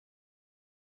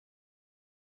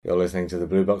You're listening to the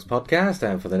Blue Box Podcast,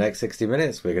 and for the next 60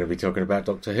 minutes we're going to be talking about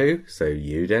Doctor Who, so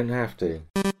you don't have to.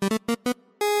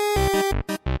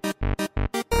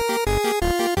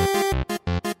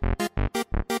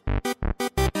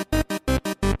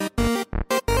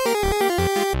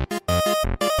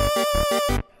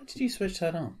 How did you switch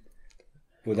that on?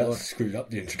 Well, that's screwed up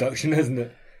the introduction, hasn't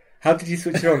it? How did you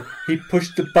switch it on? He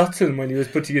pushed the button when he was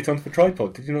putting it onto the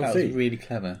tripod. Did you not see? That was really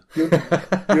clever.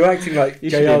 You're acting like You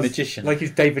should be a JR's magician. like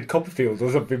he's David Copperfield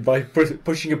or something by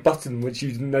pushing a button which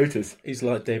you didn't notice. He's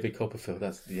like David Copperfield.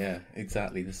 That's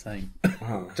exactly the same.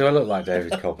 Wow. Do I look like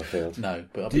David Copperfield? No,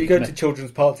 but I'll Do you go to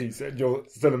children's parties and you're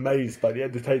still amazed by the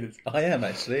entertainers? I am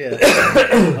actually.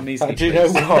 Yeah. I'm easily. Do you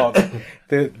know pleased.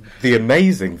 what? The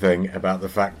amazing thing about the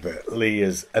fact that Lee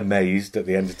is amazed at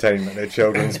the entertainment at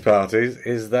children's parties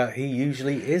is that he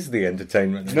usually is the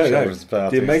entertainment at children's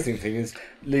parties. The amazing thing is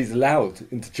Lee's allowed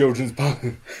into children's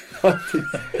parties.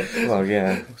 Well,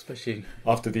 yeah. Especially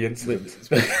After the incident.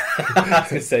 I was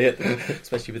going to say it,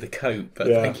 especially with the coat. But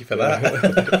thank you for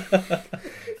that.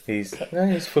 He's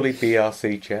fully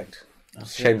BRC checked.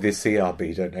 Shame the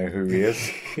CRB don't know who he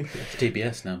is. It's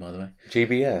DBS now, by the way.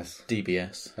 GBS.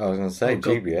 DBS. I was going to say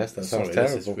God. GBS. That sounds Sorry,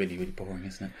 terrible. this is really, really boring,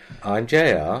 isn't it? I'm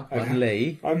JR. I'm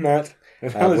Lee. I'm Matt.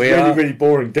 And that was we really, are- really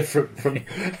boring, different from...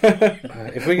 If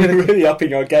we're We're going to, really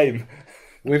upping our game.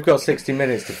 we've got 60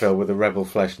 minutes to fill with the Rebel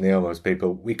Flesh and the Almost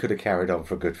people. We could have carried on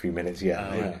for a good few minutes yet.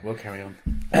 Right, we'll carry on.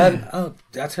 I'll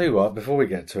tell you what. Before we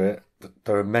get to it,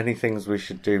 there are many things we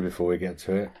should do before we get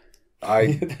to it.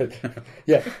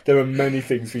 Yeah, there are many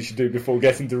things we should do before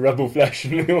getting to Rebel Flesh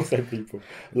and also people.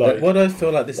 Like, What I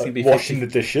feel like this like can be washing the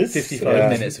dishes,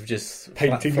 55 minutes of just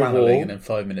Painting the flanneling wall. and then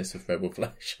 5 minutes of Rebel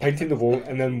Flesh. painting the wall,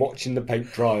 and then watching the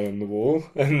paint dry on the wall.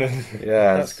 And then,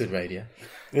 Yeah. That's good radio.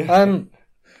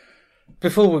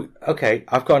 Okay,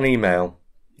 I've got an email.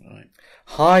 Right.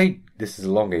 Hi, this is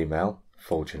a long email,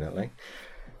 fortunately.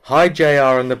 Hi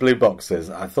JR and the Blue Boxers.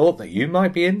 I thought that you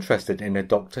might be interested in a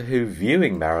Doctor Who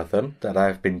viewing marathon that I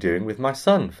have been doing with my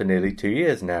son for nearly 2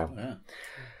 years now. Yeah.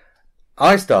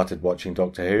 I started watching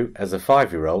Doctor Who as a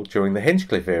 5-year-old during the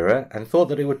Hinchcliffe era and thought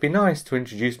that it would be nice to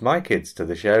introduce my kids to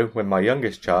the show when my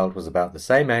youngest child was about the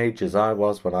same age as I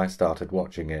was when I started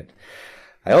watching it.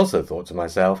 I also thought to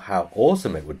myself how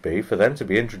awesome it would be for them to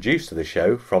be introduced to the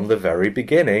show from the very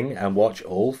beginning and watch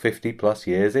all 50 plus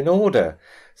years in order,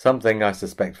 something I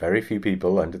suspect very few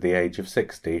people under the age of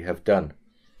 60 have done.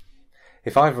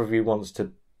 If either of you wants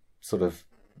to sort of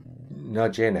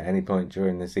nudge in at any point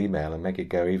during this email and make it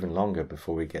go even longer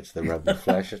before we get to the Rebel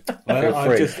Flesh, feel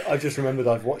free. I just remembered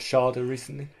I've watched Sharda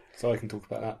recently, so I can talk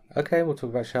about that. Okay, we'll talk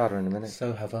about Sharda in a minute.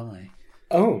 So have I.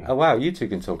 Oh, Oh wow, you two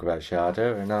can talk about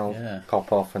Sharda and I'll Yeah.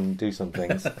 pop off and do some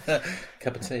things.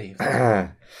 Cup of tea.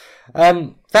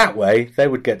 That way, they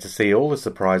would get to see all the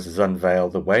surprises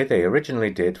unveiled the way they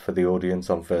originally did for the audience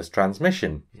on first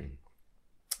transmission.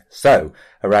 So,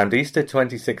 around Easter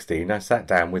 2016, I sat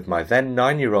down with my then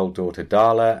 9-year-old daughter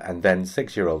Darla and then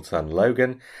 6-year-old son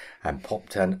Logan and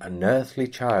popped an unearthly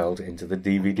child into the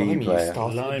DVD blimey, you player.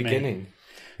 started at the Blimey. beginning.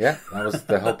 Yeah, that was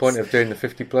the whole point of doing the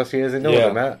 50 plus years in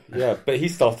order, Matt. Yeah, but he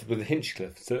started with the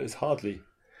Hinchcliffe, so it's hardly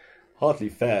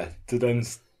fair to then...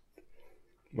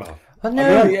 Well, I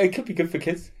know. mean, it could be good for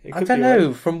kids. It I could don't be know,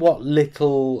 alright. from what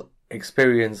little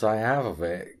experience I have of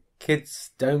it, kids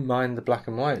don't mind the black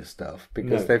and white stuff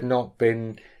because No. they've not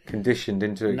been conditioned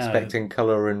into No. expecting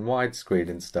colour and widescreen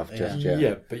and stuff just yet.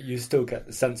 Yeah, but you still get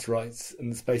the sense rights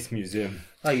and the Space Museum.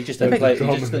 Oh, you just don't Make play. it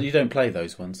drama. You don't play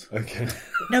those ones. Okay.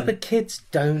 No, but kids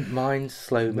don't mind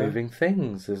slow-moving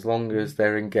things as long as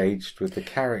they're engaged with the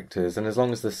characters and as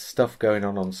long as there's stuff going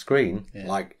on screen, Yeah.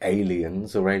 like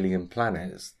aliens or alien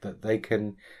planets, that they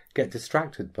can get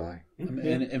distracted by. I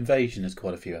mean, Invasion has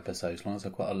quite a few episodes long. It's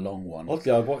quite a long one.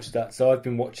 Oddly, I watched that, so I've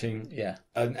been watching Yeah.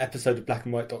 an episode of Black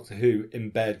and White Doctor Who in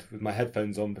bed with my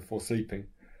headphones on before sleeping.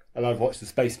 And I've watched the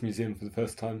Space Museum for the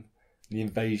first time, the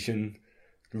Invasion,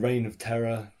 the Reign of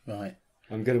Terror. Right.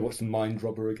 I'm going to watch the Mind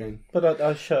Robber again. But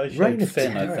I showed Reign of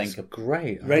Finn, Terror I is think.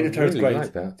 great. Reign I of Terror is really great.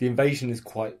 like that. The Invasion is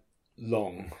quite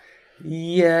long.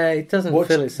 Yeah, it doesn't Watched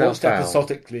fill itself out.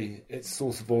 episodically, it's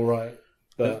sort of all right.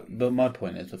 But But my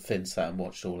point is that Finn sat and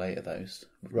watched all 8 of those.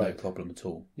 No Right. problem at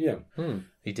all. yeah,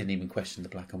 He didn't even question the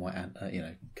black and white,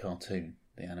 cartoon,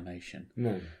 the animation.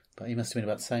 no. But he must have been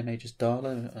about the same age as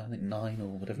Darla. I think 9 or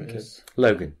whatever it is.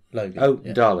 Logan. Logan. Oh,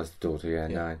 yeah. Darla's daughter, yeah,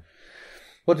 9.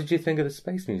 What did you think of the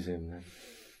Space Museum then?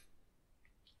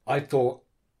 I thought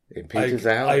It peters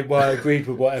I out. agreed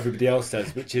with what everybody else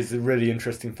says, which is a really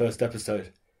interesting first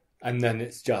episode. And then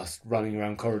it's just running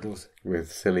around corridors.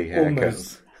 With silly haircuts.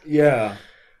 Almost. Yeah.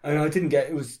 And I didn't get...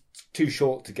 It was too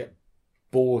short to get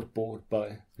bored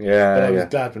by. Yeah, But I was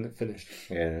glad when it finished.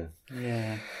 Yeah.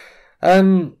 Yeah.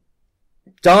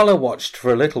 Darla watched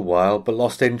for a little while, but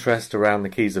lost interest around the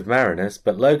Keys of Marinus,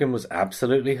 but Logan was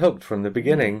absolutely hooked from the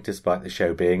beginning, despite the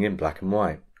show being in black and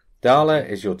white. Darla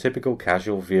is your typical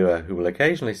casual viewer who will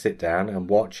occasionally sit down and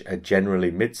watch a generally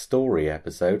mid-story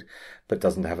episode, but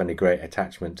doesn't have any great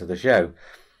attachment to the show.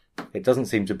 It doesn't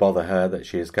seem to bother her that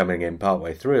she is coming in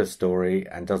partway through a story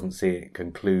and doesn't see it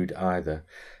conclude either.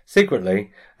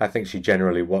 Secretly, I think she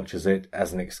generally watches it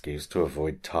as an excuse to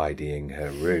avoid tidying her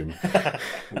room.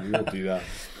 We all do that.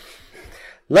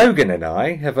 Logan and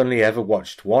I have only ever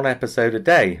watched one episode a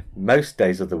day, most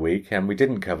days of the week, and we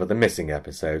didn't cover the missing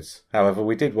episodes. However,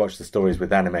 we did watch the stories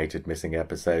with animated missing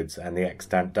episodes and the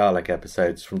extant Dalek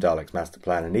episodes from Daleks Master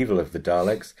Plan and Evil of the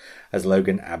Daleks, as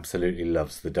Logan absolutely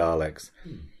loves the Daleks.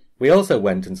 We also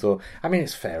went and saw... I mean,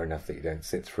 it's fair enough that you don't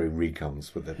sit through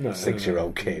recons with a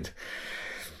 6-year-old kid.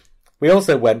 We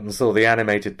also went and saw the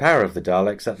animated Power of the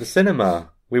Daleks at the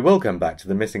cinema. We will come back to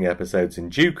the missing episodes in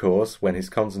due course when his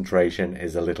concentration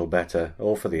is a little better,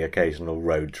 or for the occasional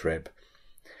road trip.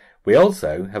 We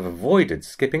also have avoided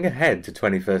skipping ahead to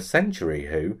 21st Century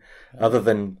Who, other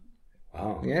than...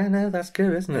 Wow. Yeah, no, that's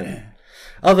good, isn't it? Yeah.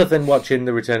 Other than watching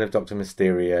The Return of Dr.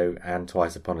 Mysterio and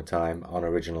Twice Upon a Time on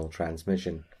original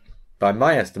transmission. By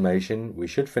my estimation, we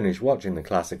should finish watching the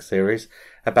classic series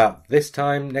about this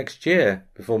time next year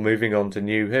before moving on to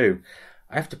New Who.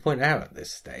 I have to point out at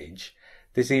this stage,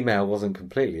 this email wasn't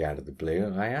completely out of the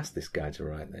blue. I asked this guy to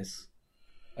write this.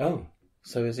 Oh.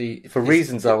 So is he... For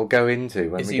reasons I will go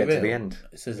into when we get to the end.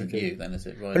 This isn't you then, is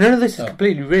it? Right. No, this is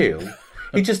completely real.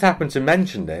 He just happened to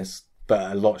mention this,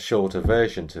 but a lot shorter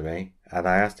version to me, and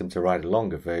I asked him to write a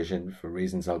longer version for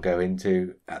reasons I'll go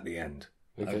into at the end.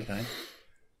 Okay.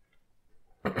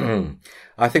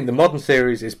 I think the modern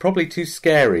series is probably too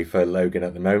scary for Logan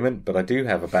at the moment, but I do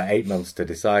have about 8 months to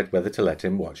decide whether to let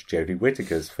him watch Jodie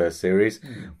Whittaker's first series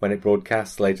when it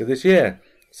broadcasts later this year.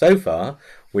 So far,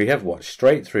 we have watched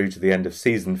straight through to the end of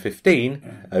season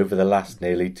 15 over the last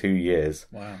nearly 2 years.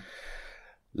 Wow.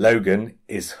 Logan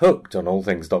is hooked on all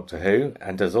things Doctor Who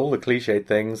and does all the cliched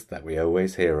things that we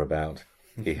always hear about.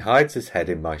 He hides his head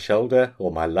in my shoulder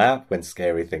or my lap when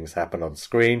scary things happen on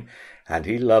screen, and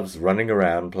he loves running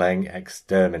around playing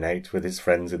Exterminate with his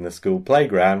friends in the school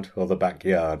playground or the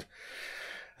backyard.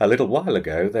 A little while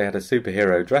ago, they had a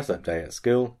superhero dress-up day at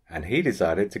school, and he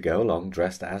decided to go along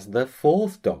dressed as the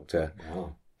Fourth Doctor.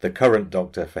 Wow. The current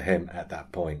Doctor for him at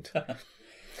that point.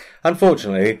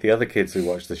 Unfortunately, the other kids who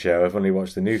watch the show have only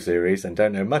watched the new series and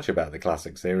don't know much about the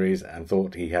classic series and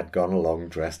thought he had gone along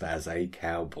dressed as a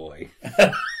cowboy.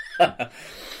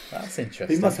 That's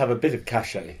interesting. He must have a bit of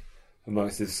cachet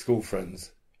amongst his school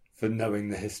friends for knowing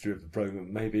the history of the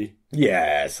programme, maybe.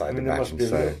 Yes, I'd imagine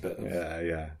so. Bit of...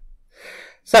 Yeah.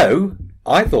 So,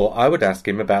 I thought I would ask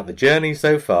him about the journey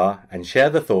so far and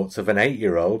share the thoughts of an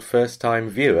 8-year-old first-time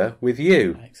viewer with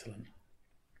you. Excellent.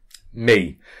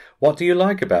 Me. What do you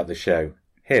like about the show?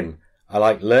 Him. I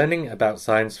like learning about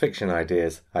science fiction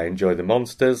ideas. I enjoy the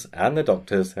monsters and the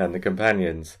doctors and the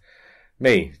companions.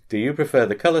 Me. Do you prefer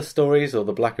the colour stories or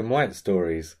the black and white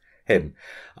stories? Him.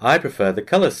 I prefer the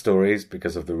colour stories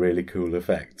because of the really cool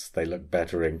effects. They look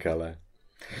better in colour.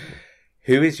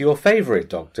 Who is your favourite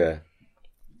Doctor?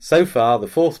 So far, the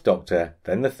Fourth Doctor,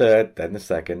 then the third, then the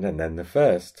second, and then the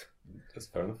first. That's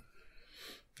fair enough.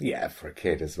 Yeah, for a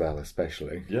kid as well,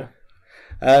 especially. Yeah.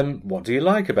 What do you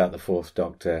like about the Fourth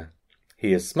Doctor?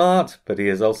 He is smart, but he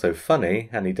is also funny,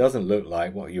 and he doesn't look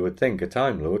like what you would think a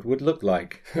Time Lord would look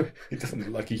like. He doesn't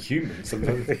look like a human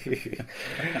sometimes.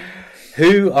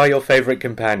 Who are your favourite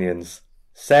companions?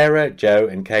 Sarah, Joe,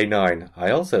 and K9.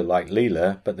 I also like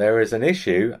Leela, but there is an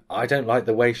issue. I don't like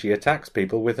the way she attacks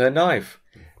people with her knife.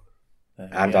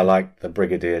 And I like the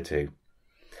Brigadier too.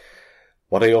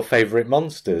 What are your favourite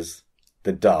monsters?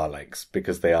 The Daleks,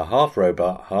 because they are half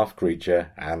robot, half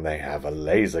creature, and they have a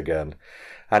laser gun.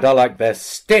 And I like their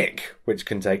stick, which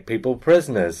can take people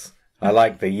prisoners. I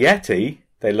like the Yeti.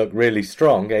 They look really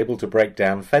strong, able to break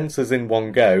down fences in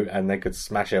one go, and they could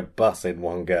smash a bus in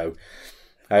one go.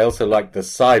 I also like the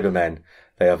Cybermen.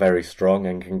 They are very strong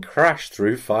and can crash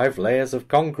through 5 layers of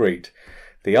concrete.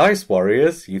 The Ice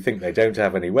Warriors, you think they don't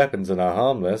have any weapons and are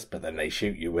harmless, but then they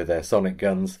shoot you with their sonic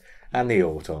guns. And the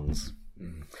Autons.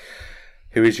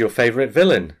 Who is your favourite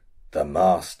villain? The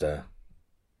Master.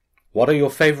 What are your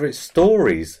favourite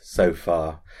stories so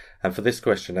far? And for this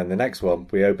question and the next one,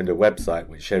 we opened a website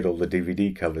which showed all the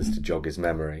DVD covers to jog his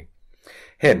memory.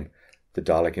 Him, The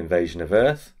Dalek Invasion of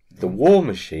Earth, The War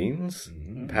Machines,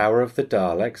 Power of the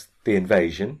Daleks, The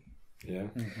Invasion, Yeah.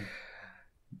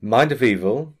 Mind of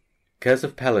Evil, Curse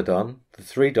of Peladon, The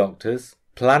Three Doctors,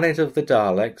 Planet of the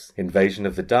Daleks, Invasion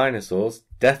of the Dinosaurs,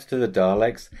 Death to the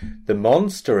Daleks, The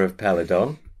Monster of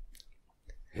Peladon.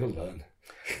 You'll learn.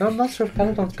 No, Monster of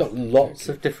Peladon's got lots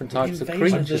of different types of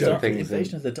creatures and things.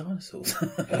 Invasion of the Dinosaurs.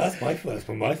 That's one of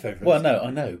my favourites. Well, no, I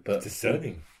know, but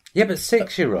discerning. Yeah, but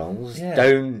 6-year-olds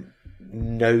don't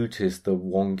notice the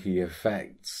wonky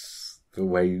effects the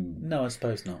way... No, I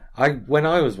suppose not. When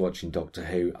I was watching Doctor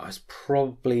Who, I was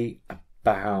probably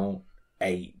about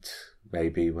 8,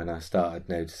 maybe, when I started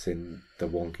noticing the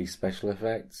wonky special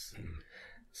effects.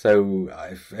 So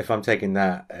if I'm taking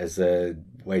that as a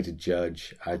way to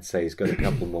judge, I'd say he's got a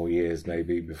couple more years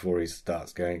maybe before he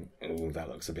starts going, oh, that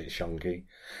looks a bit shonky.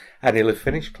 And he'll have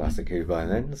finished Classic Who by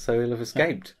then, so he'll have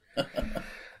escaped.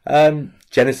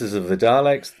 Genesis of the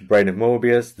Daleks, The Brain of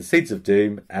Morbius, The Seeds of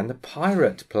Doom, and The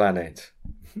Pirate Planet.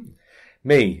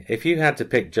 Me, if you had to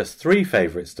pick just 3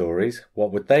 favourite stories,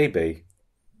 what would they be?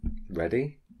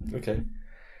 Ready? Okay.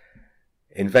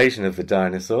 Invasion of the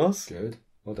Dinosaurs. Good.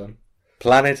 Well done.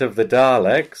 Planet of the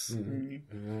Daleks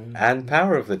and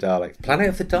Power of the Daleks. Planet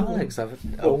of the Daleks,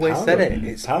 I've always said it.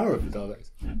 It's Power of the Daleks.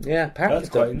 Yeah, Power That's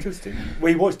of the quite interesting.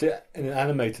 We watched it in an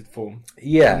animated form.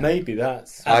 Yeah. Maybe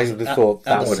that's... I would have thought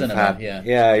that would have had...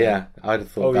 Yeah. I'd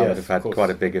have thought that would have had quite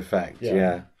a big effect.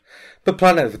 Yeah. But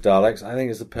Planet of the Daleks, I think,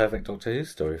 is a perfect Doctor Who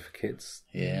story for kids.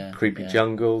 Yeah. Creepy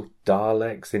jungle,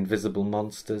 Daleks, invisible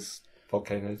monsters.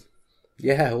 Volcanoes.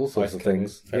 Yeah, all sorts of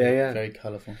things. Very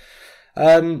colourful.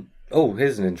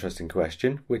 Here's an interesting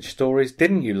question. Which stories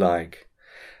didn't you like?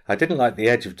 I didn't like The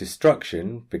Edge of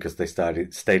Destruction, because they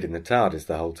stayed in the TARDIS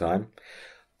the whole time.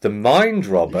 The Mind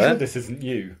Robber... You sure this isn't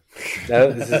you?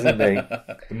 No, this isn't me.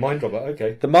 The Mind Robber,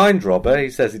 okay. The Mind Robber, he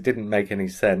says it didn't make any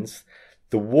sense.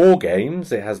 The War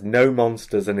Games, it has no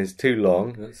monsters and is too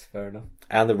long. That's fair enough.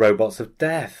 And The Robots of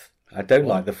Death. I don't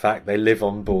like the fact they live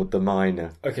on board the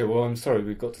Miner. Okay, well, I'm sorry,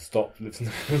 we've got to stop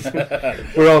listening.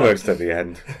 We're almost at the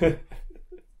end.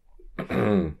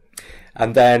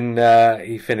 And then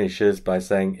he finishes by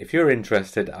saying, if you're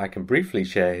interested, I can briefly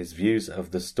share his views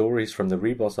of the stories from the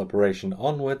Reboss operation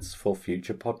onwards for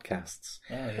future podcasts.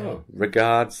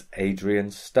 Regards, Adrian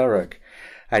Sturrock.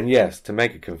 And yes, to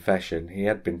make a confession, he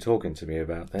had been talking to me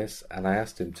about this, and I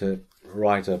asked him to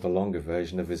write up a longer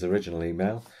version of his original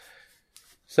email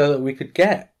so that we could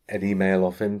get an email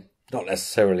off him, not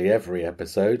necessarily every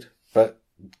episode, but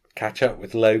catch up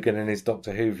with Logan and his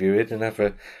Doctor Who viewing and have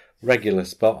a regular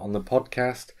spot on the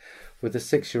podcast with the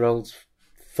 6-year-old's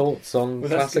thoughts on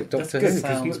classic Doctor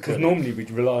Who. Because normally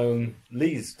we'd rely on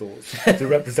Lee's thoughts to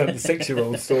represent the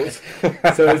 6-year-old's thoughts.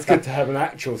 So it's good to have an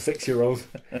actual 6-year-old.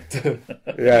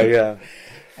 Yeah.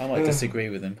 I might disagree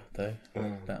with him, though.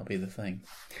 That'll be the thing.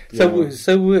 So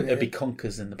there'll be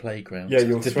conkers in the playground. Yeah,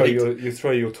 you'll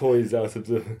throw your toys out of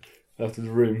the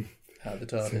room. Out of the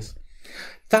TARDIS.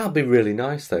 That'd be really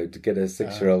nice, though, to get a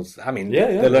 6-year-old. I mean,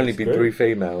 there'll only be 3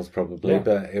 females, probably,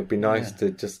 but it would be nice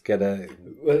to just get a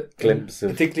glimpse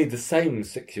of... Particularly the same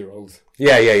 6-year-olds.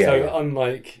 Yeah. So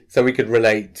unlike... So we could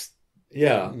relate...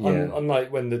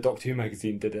 Unlike when the Doctor Who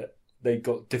magazine did it, they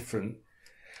got different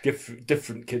kids'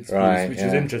 views, which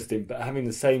is interesting, but having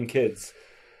the same kids'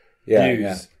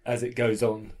 views as it goes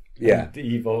on, and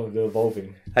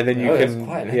evolving. And then you can... It's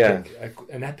quite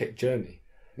an epic journey.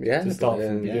 Yeah, to start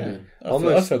from the beginning.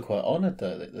 I feel quite honoured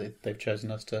that they've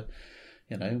chosen us to,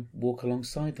 walk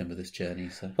alongside them with this journey.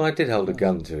 So, well, I did hold a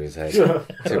gun to his head,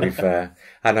 to be fair,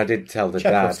 and I did tell the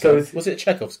dad. So was it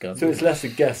Chekhov's gun? So it's less a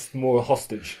guest, more a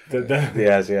hostage.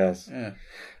 Yes. Yeah.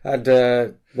 And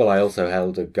I also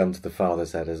held a gun to the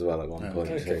father's head as well at one point.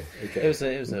 Okay. It was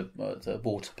a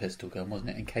water pistol gun,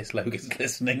 wasn't it? In case Logan's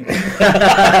listening.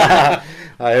 I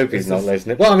hope he's not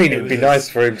listening. Well, I mean, it'd be nice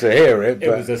for him to hear it. But...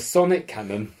 It was a sonic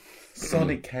cannon.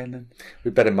 Sonic cannon.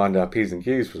 We'd better mind our P's and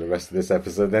Q's for the rest of this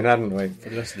episode, then, hadn't we? For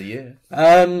the rest of the year.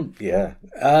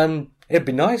 It'd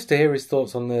be nice to hear his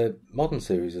thoughts on the modern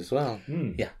series as well.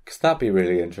 Yeah, because that'd be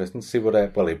really interesting to see what.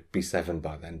 It'd be 7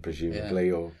 by then,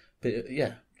 presumably, or.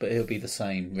 But it'll be the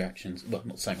same reactions. Well,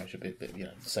 not the same reaction, but at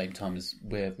the same time as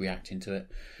we're reacting to it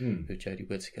with Jodie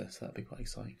Whittaker. So that'd be quite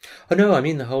exciting. Oh no, I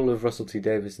mean the whole of Russell T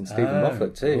Davies and Stephen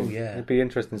Moffat too. Oh yeah, it'd be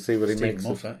interesting to see what he makes.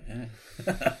 Moffat,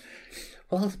 yeah.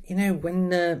 Well, when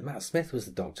Matt Smith was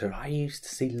the Doctor, I used to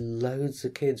see loads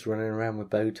of kids running around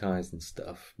with bow ties and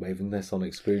stuff, waving their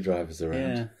sonic screwdrivers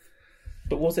around. Yeah.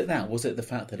 But was it that? Was it the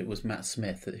fact that it was Matt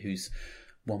Smith who's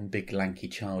one big lanky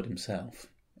child himself?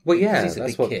 Well, yeah, he's a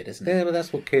big kid, isn't he? Yeah, but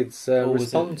that's what kids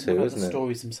respond to, isn't it? The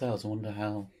stories themselves. I wonder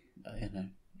how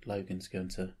Logan's going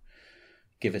to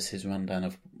give us his rundown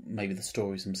of maybe the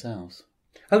stories themselves.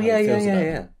 Oh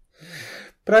yeah.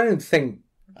 But I don't think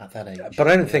at that age. But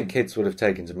I don't think kids would have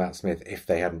taken to Matt Smith if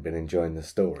they hadn't been enjoying the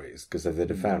stories, because if they'd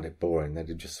have found it boring, they'd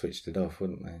have just switched it off,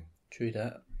 wouldn't they? True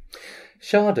that.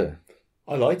 Sharda.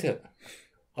 I liked it.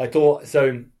 I thought,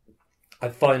 so I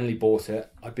finally bought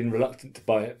it. I've been reluctant to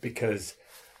buy it because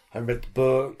I read the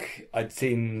book, I'd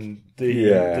seen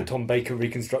the Tom Baker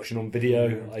reconstruction on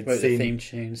video, I'd seen the theme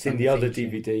tune, seen the other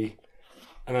DVD,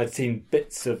 and I'd seen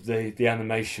bits of the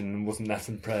animation and wasn't that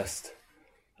impressed.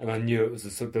 And I knew it was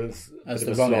a sort of... That's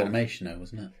the wrong animation though,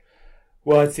 wasn't it?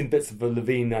 Well, I'd seen bits of the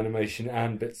Levine animation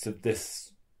and bits of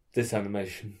this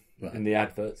animation in the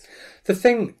adverts. The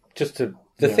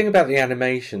thing about the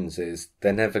animations is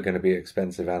they're never going to be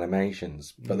expensive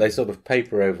animations, but they sort of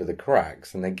paper over the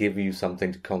cracks and they give you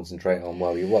something to concentrate on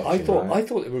while you're watching. I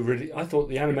thought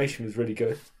the animation was really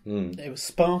good. It was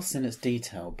sparse in its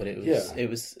detail, but it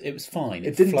was fine.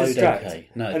 It didn't flowed distract. Okay.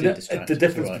 No, it didn't distract. The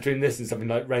difference between this and something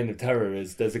like Reign of Terror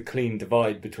is there's a clean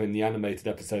divide between the animated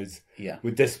episodes. Yeah.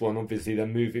 With this one, obviously they're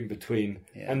moving between,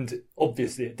 and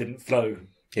obviously it didn't flow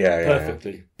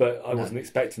perfectly. But I wasn't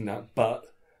expecting that. But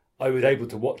I was able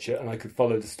to watch it and I could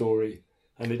follow the story,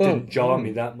 and it didn't jar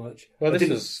me that much. Well, this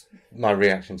was my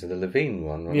reaction to the Levine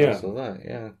one when I saw that.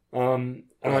 Yeah.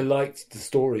 And I liked the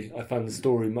story. I found the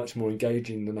story much more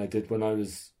engaging than I did when I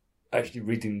was actually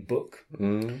reading the book.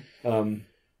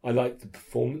 I liked the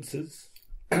performances,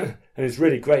 and it's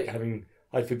really great having.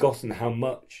 I'd forgotten how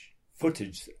much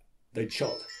footage they'd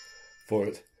shot for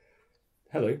it.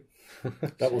 Hello,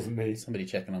 that wasn't me. Somebody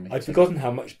checking on me. I'd forgotten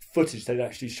how much footage they'd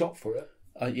actually shot for it.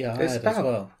 I had as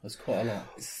well. There's quite a lot.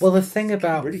 Well, the thing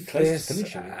about really close to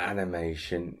this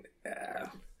animation,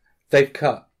 they've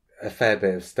cut a fair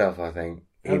bit of stuff, I think,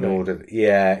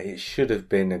 it should have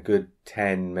been a good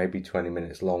 10, maybe 20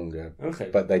 minutes longer. Okay.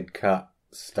 But they'd cut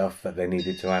stuff that they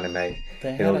needed to animate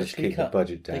in order to keep the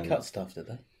budget down. They cut stuff, did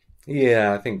they?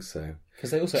 Yeah, I think so.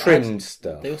 Because they also trimmed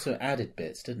stuff. They also added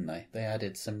bits, didn't they? They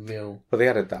added some real. Well, they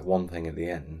added that one thing at the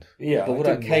end. Yeah, but what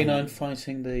about K9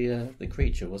 fighting the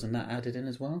creature? Wasn't that added in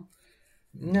as well?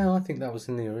 No, I think that was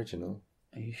in the original.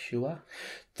 Are you sure?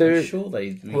 I'm sure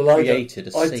they recreated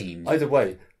a scene. Either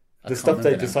way, the stuff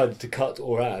they decided to cut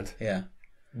or add,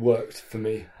 worked for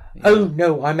me. Yeah. Oh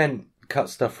no, I meant cut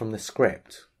stuff from the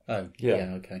script. Oh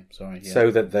yeah, okay, sorry. Yeah.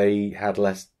 So that they had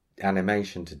less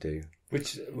animation to do.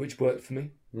 Which worked for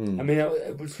me. I mean,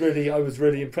 I was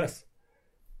really impressed.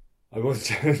 I was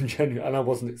genuine, and I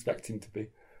wasn't expecting to be,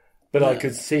 but I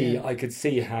could see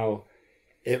how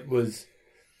it was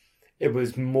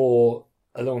more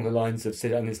along the lines of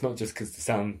City, and it's not just because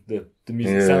the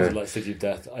music sounded like City of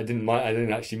Death. I didn't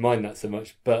actually mind that so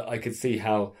much, but I could see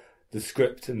how the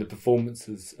script and the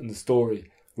performances and the story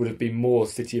would have been more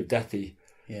City of Deathy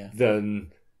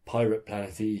than Pirate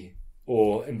Planet-y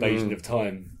or Invasion of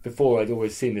Time. Before, I'd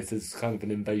always seen it as kind of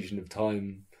an Invasion of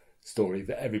Time story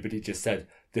that everybody just said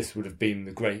this would have been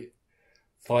the great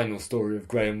final story of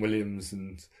Graham Williams,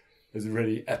 and it was a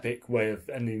really epic way of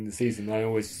ending the season. I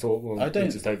always thought, well, they're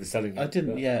just overselling it. I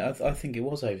didn't. Yeah, I think it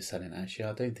was overselling. Actually,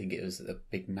 I don't think it was a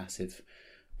big, massive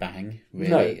bang.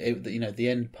 Really, no. The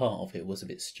end part of it was a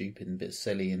bit stupid and a bit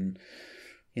silly, and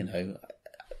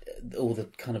all the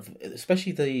kind of,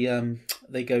 especially they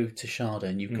go to Sharda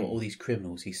and you've got all these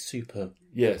criminals, these super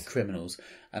criminals,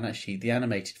 and actually the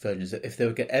animated versions, if there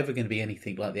were ever going to be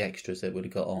anything like the extras that would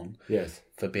have got on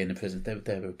for being in prison,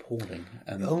 they were appalling.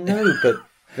 And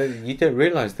but you don't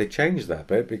realise they changed that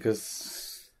bit because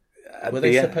were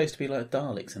they supposed to be like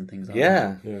Daleks and things like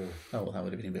that? Yeah. Oh, well, that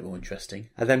would have been a bit more interesting.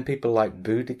 And then people like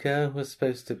Boudica was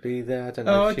supposed to be there. I don't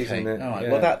know if she's in it. All right.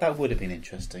 Well, that would have been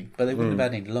interesting. But they wouldn't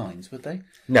have had any lines, would they?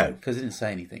 No. Because they didn't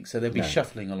say anything. So they'd be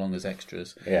shuffling along as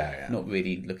extras. Yeah. Not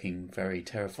really looking very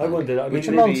terrifying. I wondered... Which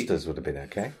monsters would have been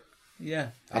okay. Yeah.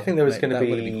 I think there was going to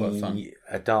be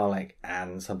a Dalek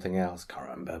and something else. Can't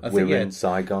remember. In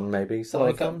Saigon, maybe.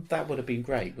 Saigon? That would have been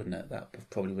great, wouldn't it? That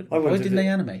probably would. Why didn't they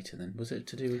animate it then? Was it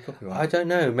to do with copyright? I don't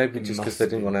know. Maybe just because they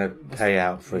didn't want to pay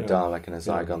out for a Dalek and a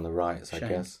Saigon the rights, I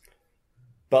guess.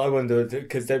 But I wonder,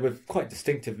 because they were quite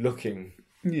distinctive looking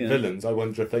villains, I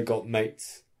wonder if they got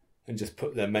mates and just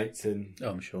put their mates in. Oh,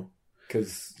 I'm sure.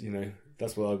 Because,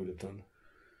 that's what I would have done.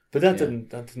 But that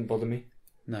didn't bother me.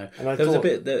 No, there was a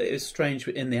bit that it was strange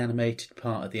in the animated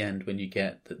part at the end when you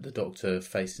get the Doctor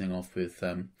facing off with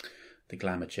the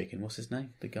glamour chicken. What's his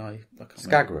name? The guy I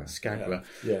can't remember. Skagra.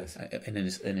 Yeah. Yes.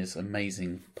 In his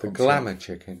amazing the glamour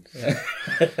chicken.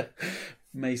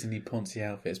 Amazingly poncy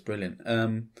outfit. It's brilliant.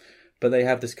 But they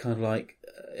have this kind of like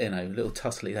little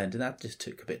tussly end, and that just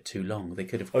took a bit too long. They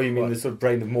could have. Oh, you mean the sort of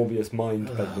brain of Morbius mind?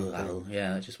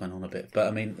 Yeah, that just went on a bit. But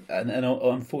I mean, and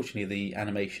unfortunately, the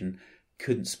animation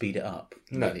couldn't speed it up.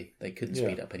 Really, they couldn't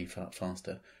speed it up any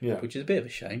faster. Yeah, which is a bit of a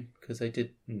shame because they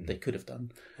did. They could have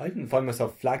done. I didn't find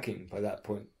myself flagging by that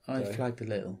point. I flagged a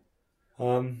little.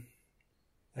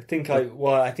 I think I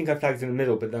flagged in the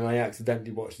middle, but then I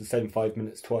accidentally watched the same 5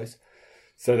 minutes twice.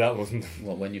 So that wasn't...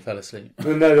 What, when you fell asleep?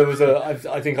 No, there was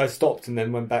I think I stopped and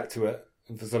then went back to it.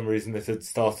 And for some reason it had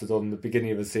started on the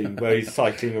beginning of a scene where he's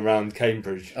cycling around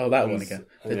Cambridge. Oh, that one again.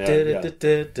 Yeah,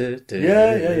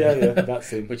 that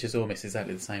scene. Which is almost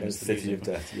exactly the same as the City of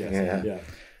Death, yeah.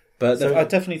 But I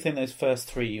definitely think those first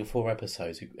 3 or 4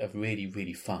 episodes are really,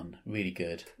 really fun, really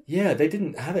good. Yeah, they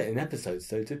didn't have it in episodes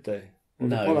though, did they? Well,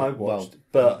 no, the one I watched,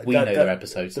 but we know their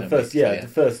episodes. The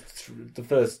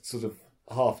first sort of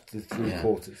half to 3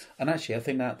 quarters. And actually, I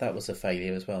think that was a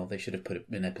failure as well. They should have put it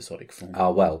in episodic form.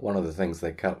 Oh well, one of the things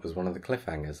they cut was one of the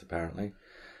cliffhangers, apparently.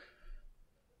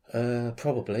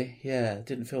 Probably, yeah. It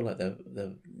didn't feel like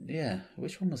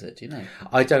Which one was it? Do you know?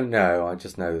 I don't know. I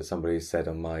just know that somebody said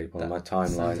on my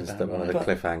timelines that one of the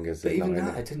cliffhangers. But even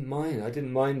that, I didn't mind. I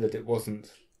didn't mind that it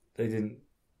wasn't. They didn't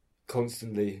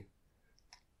constantly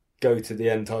go to the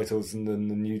end titles and then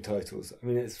the new titles. I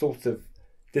mean, it's sort of,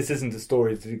 this isn't a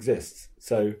story that exists,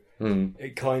 so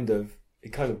it kind of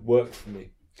worked for me.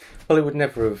 Well, it would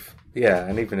never have,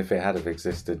 and even if it had have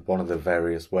existed, one of the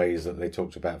various ways that they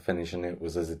talked about finishing it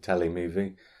was as a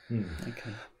telemovie.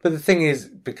 Okay. But the thing is,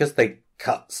 because they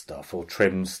cut stuff or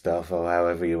trimmed stuff or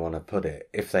however you want to put it,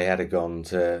 if they had gone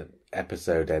to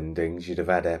episode endings, you'd have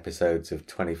had episodes of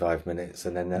 25 minutes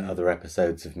and then other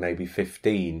episodes of maybe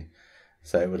 15.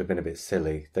 So it would have been a bit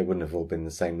silly. They wouldn't have all been the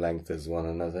same length as one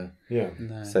another. Yeah.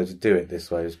 No. So to do it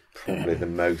this way is probably the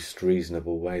most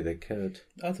reasonable way they could.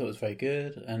 I thought it was very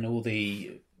good. And all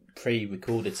the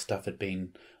pre-recorded stuff had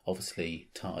been obviously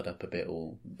tarted up a bit,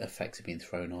 or effects had been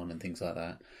thrown on and things like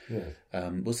that.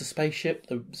 Yeah. Was the spaceship,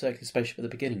 the circular spaceship at the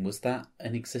beginning, was that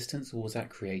in existence, or was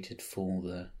that created for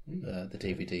the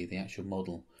DVD, the actual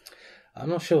model? I'm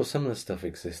not sure. Some of the stuff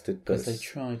existed, but because they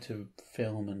tried to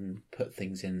film and put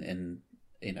things in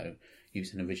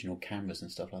using original cameras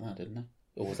and stuff like that, didn't they?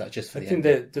 Or was that just for the end?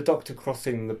 I think the Doctor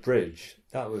crossing the bridge,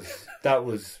 that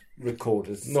was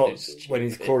recorded, not when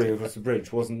he's crawling across the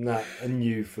bridge. Wasn't that a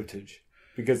new footage?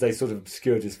 Because they sort of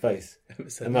obscured his face.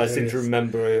 And I seem to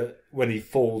remember when he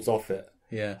falls off it.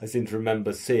 Yeah. I seem to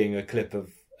remember seeing a clip of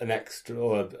an extra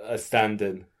or a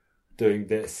stand-in doing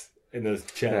this in a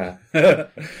chair. Yeah.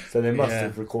 So they must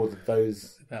have recorded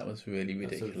those. That was really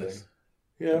ridiculous.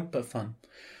 Sort of but fun.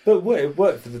 But it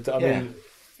worked for the. I mean,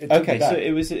 okay, so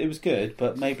it was good,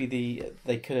 but maybe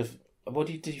they could have. What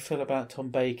did you feel about Tom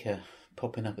Baker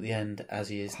popping up at the end as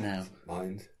he is now?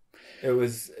 Mind. It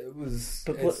was.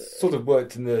 But it sort of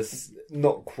worked in this,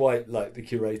 not quite like the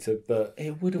curator, but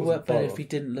it would have worked better if he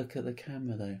didn't look at the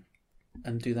camera though,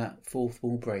 and do that fourth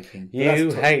wall breaking.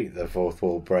 You hate the fourth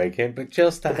wall breaking, but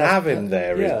just to have him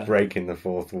there is breaking the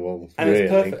fourth wall. And really.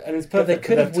 It's perfect. And it's perfect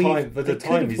for the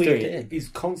time he's doing it. He's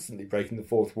constantly breaking the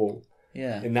fourth wall.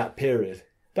 Yeah. In that period.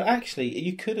 But actually,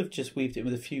 you could have just weaved it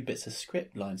with a few bits of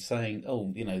script lines saying,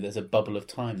 there's a bubble of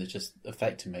time that's just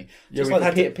affecting me. Just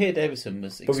like Peter Davison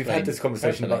was explained. But we've had this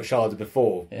conversation about Sharda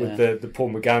before, with the Paul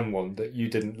McGann one that you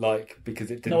didn't like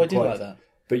because it didn't No, I did like that.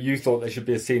 But you thought there should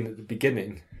be a scene at the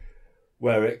beginning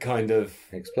where it kind of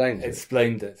explained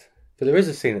it. But there is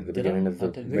a scene at the beginning of the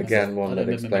McGann one that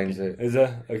explains it. Is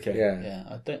there? Okay. Yeah.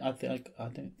 I don't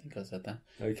think I said that.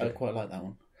 Okay. I quite like that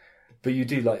one. But you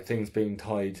do like things being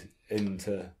tied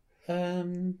into.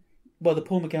 Well, the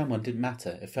Paul McGann one didn't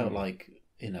matter. It felt like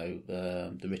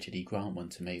the Richard E. Grant one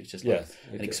to me. It was just like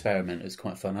an experiment. It was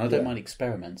quite fun. I don't mind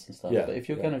experiments and stuff. Yeah. But if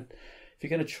you're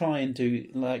gonna try and do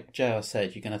like JR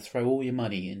said, you're gonna throw all your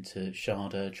money into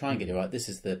Sharda, try and get it right. This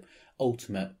is the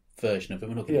ultimate version of it.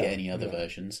 We're not gonna get any other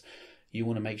versions. You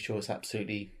want to make sure it's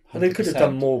absolutely 100%. And they could have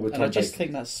done more with Tom And I just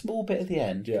think that small bit at the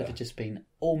end could have just been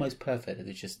almost perfect if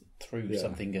they just threw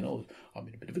something and I'm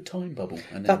in a bit of a time bubble.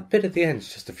 And that bit at the end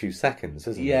is just a few seconds,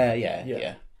 isn't it?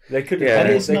 Yeah. They could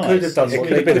have done. It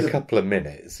could have been a couple of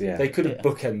minutes. Yeah, they could have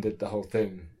bookended the whole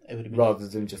thing rather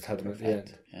than just had them at the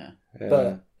end. Yeah,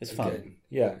 but it's fun.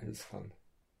 It's fun.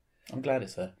 I'm glad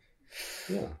it's there.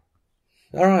 Yeah.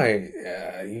 All right.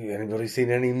 Anybody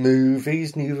seen any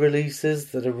movies, new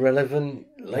releases that are relevant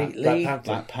lately?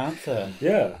 Black Panther.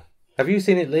 Yeah. Have you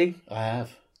seen it, Lee? I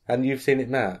have. And you've seen it,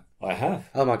 Matt? I have.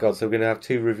 Oh my God! So we're going to have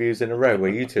 2 reviews in a row where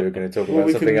you two are going to talk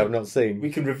about something I've not seen.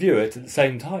 We can review it at the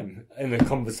same time in a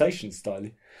conversation style.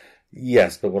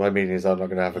 Yes, but what I mean is I'm not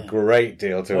going to have a great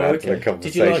deal to add to the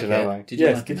conversation, am I? Did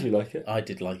you like it? I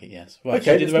did like it, yes. Right,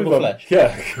 okay, do the Rebel Flesh?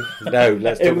 Yeah. No,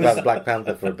 let's talk about Black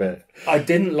Panther for a bit. I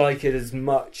didn't like it as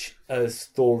much as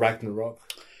Thor Ragnarok.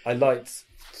 I liked...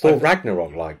 Thor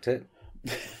Ragnarok liked it.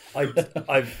 I'm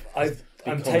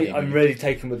really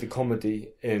taken with the comedy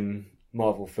in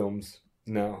Marvel films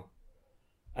now,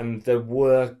 and there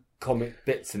were comic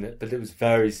bits in it, but it was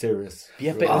very serious.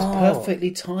 Yeah, but it was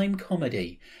perfectly timed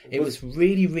comedy. It was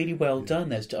really, really well done.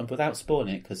 Without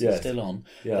spoiling it, because it's still on,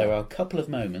 there are a couple of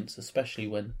moments, especially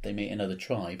when they meet another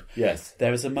tribe. Yes.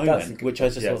 There is a moment which I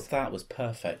just thought that was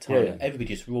perfect timing. Yeah.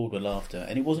 Everybody just roared with laughter,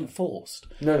 and it wasn't forced.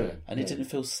 No. And it didn't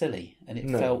feel silly, and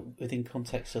it felt within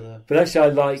context of the. But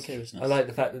actually, seriousness. I like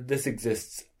the fact that this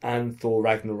exists and Thor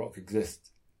Ragnarok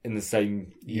exists in the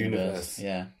same universe.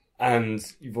 Yeah. And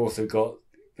you've also got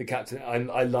the Captain.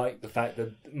 I like the fact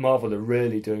that Marvel are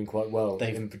really doing quite well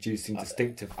in producing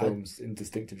distinctive films in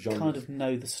distinctive genres. I kind of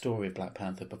know the story of Black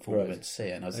Panther before we went to see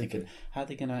it, and I was thinking, how are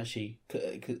they going to actually,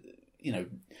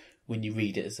 when you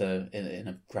read it as in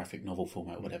a graphic novel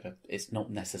format or whatever, it's not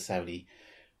necessarily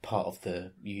part of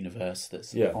the universe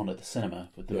that's on at the cinema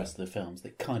with the rest of the films.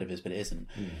 It kind of is, but it isn't.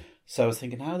 So I was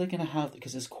thinking, how are they going to have,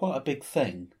 because it's quite a big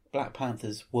thing. Black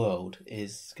Panther's world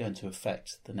is going to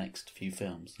affect the next few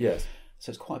films. Yes. So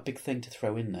it's quite a big thing to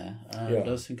throw in there. And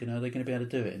I was thinking, are they going to be able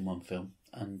to do it in one film?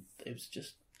 And it was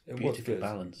just beautifully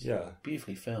balanced. Yeah.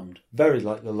 Beautifully filmed. Very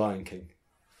like The Lion King.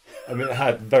 I mean, it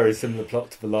had very similar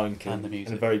plot to The Lion King. And the music.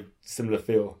 And a very similar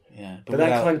feel. Yeah. But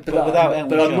I'm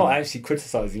not actually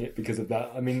criticising it because of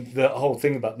that. I mean, the whole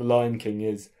thing about The Lion King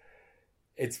is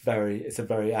it's a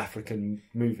very African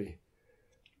movie.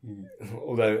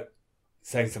 Although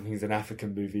saying something's an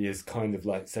African movie is kind of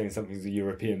like saying something's a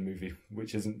European movie,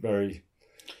 which isn't very...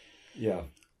 Yeah,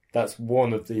 that's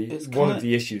one of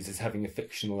the issues is having a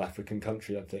fictional African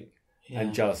country, I think,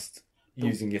 and just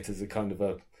using it as a kind of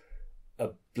a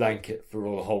blanket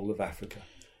for the whole of Africa.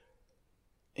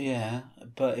 Yeah,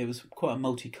 but it was quite a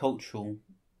multicultural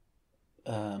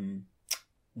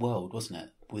world, wasn't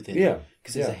it?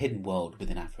 Because there's a hidden world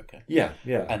within Africa. Yeah,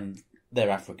 and they're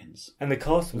Africans. And the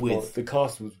cast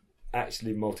was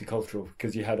actually multicultural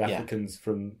because you had Africans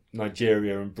from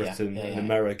Nigeria and Britain and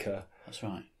America. That's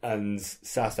right. And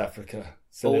South Africa.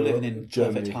 So all living in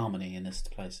perfect harmony in this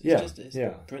place. It's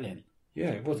brilliant.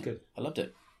 Yeah, it was good. I loved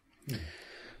it.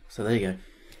 So there you go.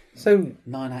 So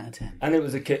 9 out of 10. And it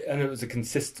was a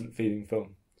consistent feeling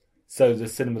film. So the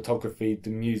cinematography, the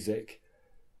music,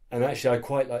 and actually I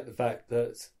quite like the fact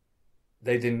that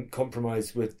they didn't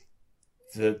compromise with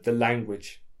the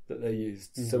language that they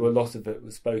used. Mm-hmm. So a lot of it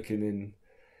was spoken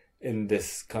in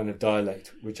this kind of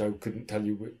dialect, which I couldn't tell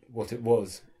you what it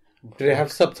was. Did it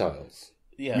have subtitles?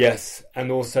 Yeah. Yes, and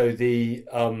also the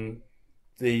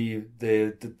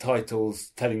titles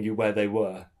telling you where they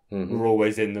were were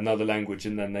always in another language,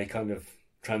 and then they kind of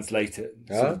translate it,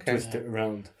 twist it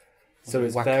around. So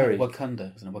it's very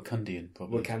Wakanda, isn't it? Wakandian,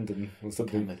 probably Wakandan or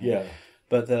something. Wakanda, yeah.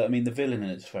 But the villain in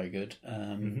it's very good.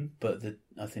 But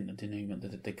I think the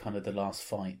denouement, the kind of the last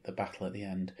fight, the battle at the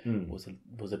end was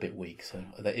a bit weak. So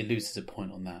it loses a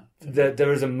point on that.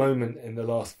 There is a moment in the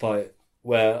last fight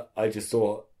where I just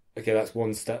thought, okay, that's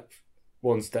one step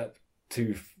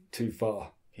too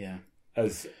far. Yeah.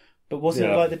 But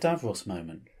wasn't it like the Davros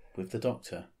moment with the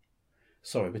Doctor?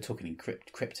 Sorry, we're talking in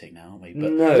cryptic now, aren't we?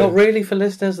 But no. Not really for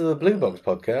listeners of the Blue Box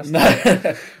podcast. No,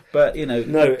 but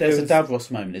there's a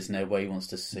Davros moment, isn't there, where he wants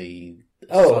to see.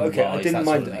 Okay. I didn't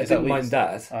mind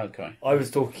that. Okay. I was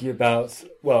talking about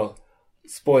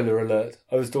spoiler alert.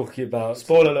 I was talking about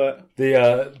spoiler alert.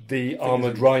 The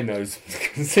armoured rhinos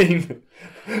scene,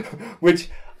 which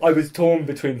I was torn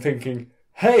between thinking,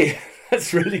 hey,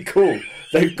 that's really cool.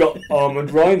 They've got armoured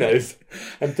rhinos,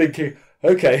 and thinking,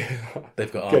 okay,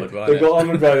 they've got armoured rhinos. They've got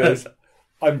armoured rhinos.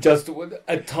 I'm just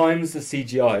at times the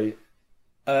CGI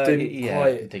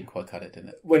didn't quite cut it, didn't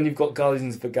it? When you've got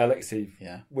Guardians of the Galaxy,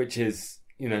 which is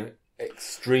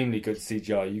extremely good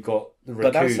CGI. You got the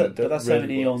raccoon, but that's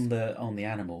really only on the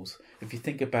animals. If you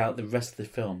think about the rest of the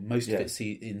film, most of it's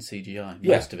in CGI.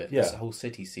 Yeah. Most of it, the whole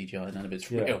city's CGI. None of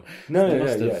it's real.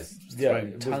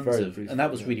 Tons of, and that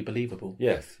was really believable.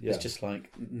 Yes, it's just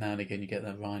like now and again you get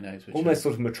the rhinos, which almost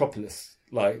sort of Metropolis.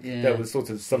 There was sort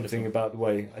of something about the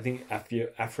way I think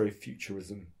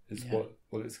Afrofuturism is what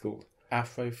it's called.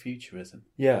 Afrofuturism.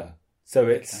 Yeah. So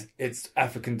it's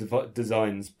African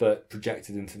designs, but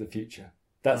projected into the future.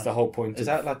 That's the whole point. Is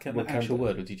that like an actual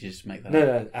word, or did you just make that up?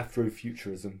 No,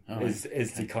 Afrofuturism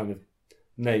is the kind of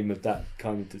name of that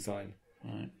kind of design.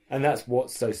 Right. And that's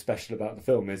what's so special about the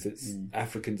film is it's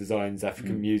African designs,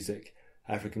 African music,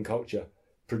 African culture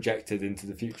projected into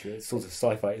the future. It's sort of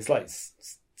sci-fi. It's like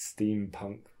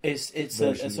steampunk.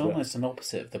 It's almost an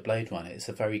opposite of the Blade Runner. It's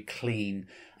a very clean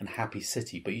and happy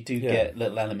city, but you do get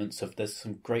little elements of, there's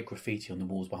some great graffiti on the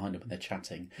walls behind them when they're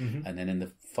chatting, and then in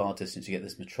the far distance you get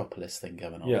this metropolis thing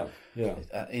going on.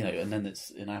 And then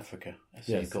it's in Africa,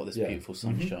 so you've got this beautiful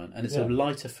sunshine, and it's a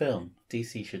lighter film.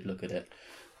 DC should look at it,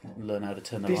 learn how to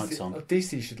turn the lights on.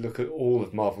 DC should look at all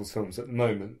of Marvel's films at the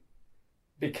moment,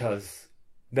 because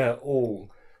they're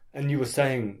all, and you were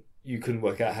saying you couldn't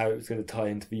work out how it was going to tie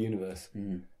into the universe.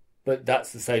 But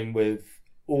that's the same with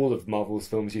all of Marvel's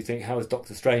films. You think, how is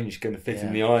Doctor Strange going to fit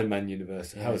in the Iron Man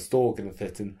universe? How is Thor going to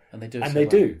fit in? And they do. And they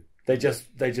do. They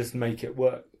just make it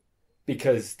work,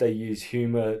 because they use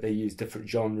humour, they use different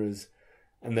genres,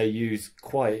 and they use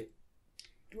good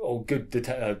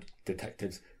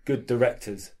detectives, good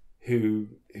directors who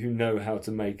know how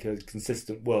to make a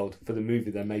consistent world for the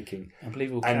movie they're making,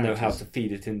 and know how to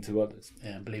feed it into others.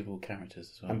 Yeah, unbelievable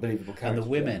characters as well. Unbelievable characters. And the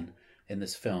women in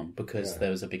this film, because there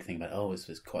was a big thing about,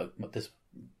 it's quite this.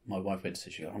 My wife went to see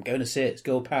it. She goes, I'm going to see it. It's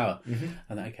girl power.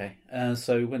 And okay,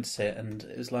 so we went to see it, and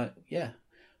it was like,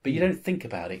 but you don't think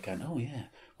about it going,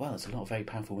 wow, there's a lot of very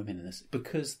powerful women in this,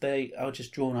 because they are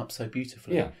just drawn up so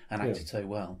beautifully and acted so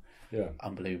well. Yeah,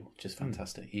 unbelievable, just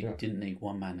fantastic. You didn't need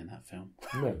one man in that film.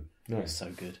 No, it's so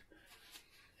good.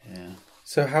 Yeah.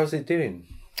 So how's it doing?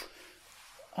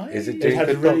 Is it doing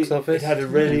good box office? It had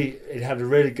a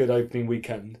really good opening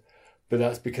weekend, but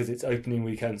that's because its opening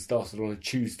weekend started on a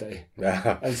Tuesday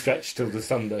and stretched till the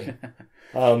Sunday.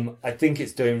 I think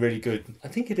it's doing really good. I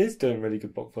think it is doing really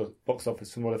good box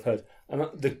office from what I've heard, and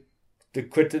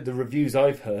the reviews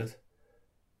I've heard,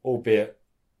 albeit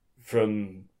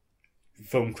from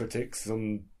film critics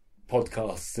on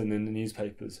podcasts and in the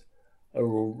newspapers, are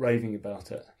all raving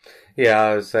about it. Yeah,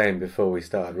 I was saying before we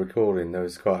started recording, there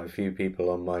was quite a few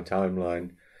people on my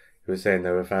timeline who were saying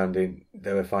they were finding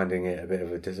it a bit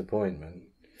of a disappointment.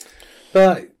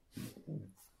 But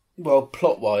well,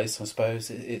 plot-wise, I suppose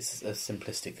it's a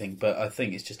simplistic thing, but I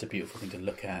think it's just a beautiful thing to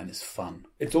look at, and it's fun.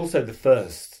 It's also the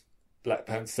first Black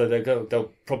Panther, so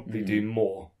they'll probably do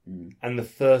more. And the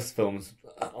first films,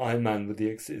 Iron Man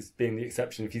being the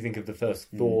exception. If you think of the first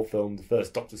Thor film, the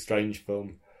first Doctor Strange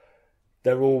film,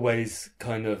 they're always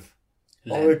kind of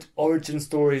origin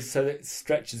stories, so it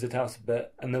stretches it out a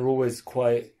bit, and they're always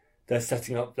they're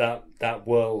setting up that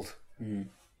world.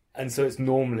 And so it's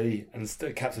normally, and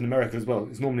Captain America as well,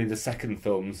 it's normally the second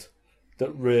films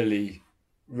that really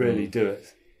do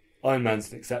it. Iron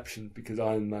Man's an exception, because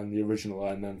Iron Man, the original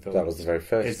Iron Man film, that was the very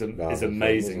first, is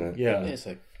amazing. Film, it's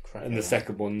a crack. And the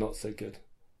second one not so good.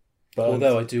 But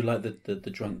although I do like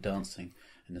the drunk dancing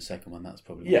in the second one, that's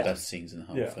probably one of the best scenes in the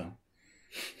whole film.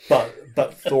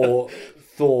 But Thor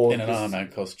in an Iron Man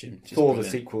costume. Thor, the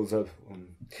sequels are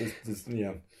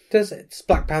Does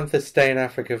Black Panther stay in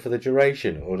Africa for the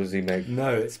duration, or does he make?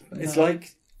 No, it's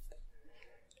like,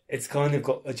 it's kind of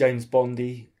got a James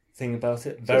Bondy thing about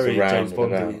it. Very James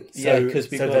Bondy. Because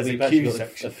there's a Q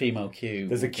section, a female Q.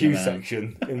 There's a Q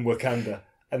section in Wakanda,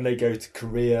 and they go to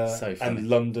Korea and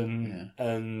London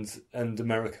and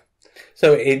America.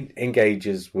 So it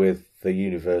engages with the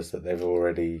universe that they've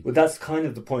already. Well, that's kind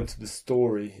of the point of the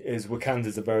story. Is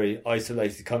Wakanda's a very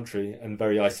isolated country and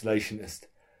very isolationist,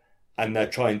 and they're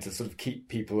trying to sort of keep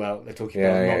people out. They're talking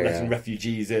about not letting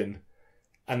refugees in,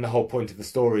 and the whole point of the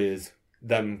story is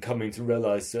them coming to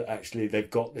realise that actually they've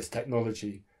got this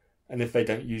technology, and if they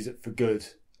don't use it for good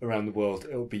around the world,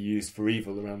 it'll be used for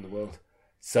evil around the world.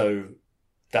 So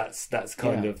that's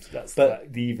kind of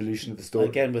the evolution of the story.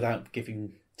 Again, without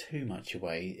giving too much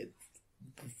away,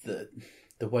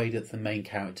 the way that the main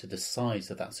character decides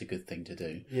that that's a good thing to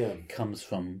do comes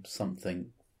from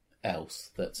something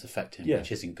else that's affecting him,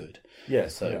 which isn't good.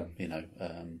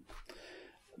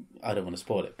 I don't want to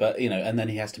spoil it, but and then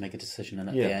he has to make a decision, and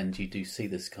at the end you do see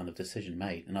this kind of decision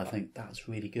made, and I think that's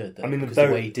really good. Because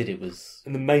the way he did it was,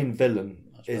 and the main villain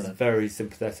is very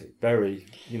sympathetic, very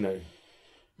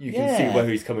you can see where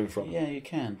he's coming from. Yeah, you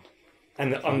can.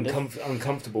 And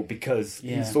uncomfortable, because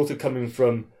he's sort of coming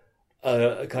from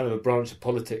a kind of a branch of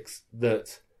politics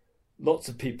that lots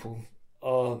of people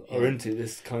are into,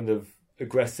 this kind of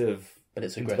aggressive. But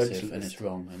it's aggressive and it's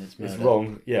wrong and it's murder. It's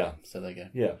wrong, yeah. So there you go.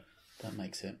 Yeah. That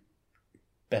makes it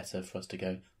better for us to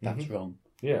go, that's wrong.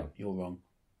 Yeah. You're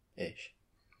wrong-ish.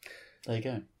 There you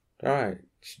go. All right.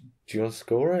 Do you want to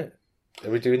score it? Are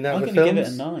we doing that I'm with going films?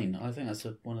 to give it a 9. I think that's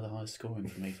one of the highest scoring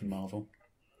for me from Marvel.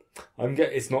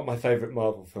 It's not my favourite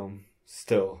Marvel film.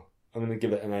 Still, I'm going to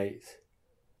give it an 8.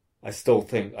 I still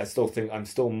think I'm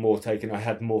still more taken. I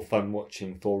had more fun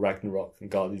watching Thor Ragnarok than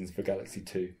Guardians of the Galaxy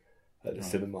 2 at the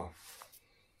cinema,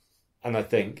 and I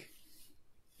think,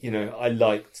 I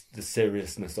liked the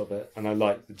seriousness of it, and I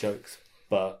liked the jokes,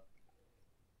 but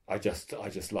I just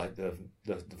like the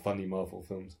funny Marvel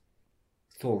films.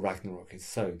 Thor Ragnarok is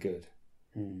so good.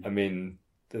 I mean,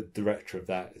 the director of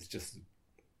that is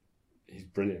he's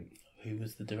brilliant. Who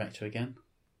was the director again?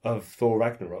 Of Thor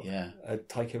Ragnarok? Yeah.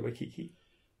 Taika Waititi.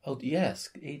 Oh, yes.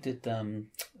 He did,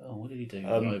 what did he do?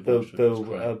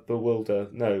 Bewilder,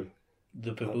 no.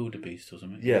 The Bewilder Beast or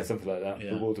something? Yeah, something like that.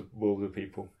 Yeah. Bewilder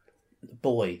People.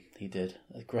 Boy, he did.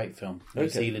 A great film. New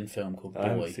Zealand film called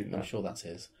Boy. I'm sure that's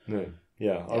his. No.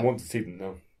 Yeah, I want to see them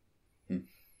now.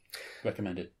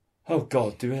 Recommended. Oh,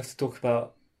 God, do we have to talk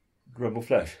about Rebel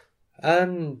Flesh?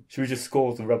 Should we just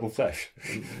score the Rebel Flesh?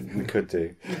 We could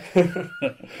do.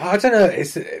 I don't know.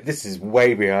 This is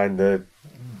way behind the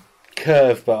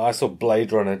curve, but I saw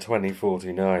Blade Runner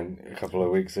 2049 a couple of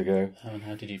weeks ago. Oh, and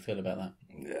how did you feel about that?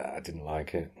 Yeah, I didn't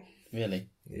like it. Really?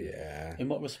 Yeah. In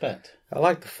what respect? I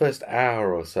liked the first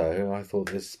hour or so. I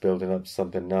thought this is building up to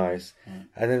something nice. Right.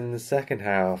 And then in the second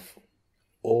half,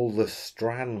 all the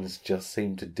strands just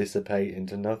seemed to dissipate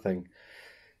into nothing.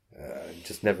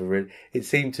 Just never really... It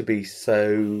seemed to be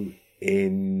so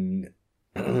in...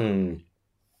 what's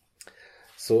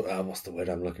the word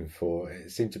I'm looking for?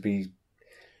 It seemed to be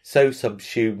so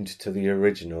subsumed to the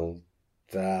original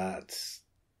that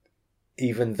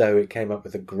even though it came up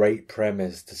with a great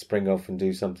premise to spring off and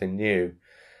do something new,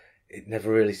 it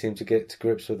never really seemed to get to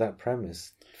grips with that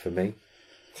premise for me.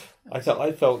 I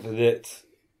felt that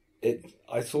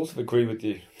I sort of agree with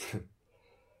you,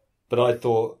 but I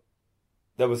thought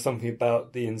there was something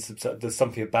about there's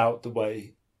something about the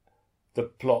way the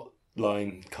plot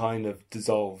line kind of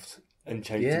dissolved and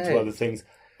changed into other things.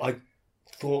 I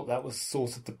thought that was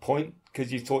sort of the point,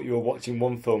 because you thought you were watching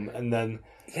one film and then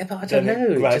but I don't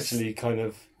know. Gradually, kind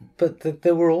of. But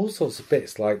there were all sorts of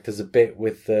bits. Like there's a bit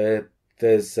with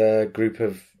there's a group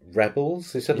of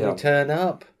rebels who suddenly turn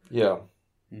up. Yeah.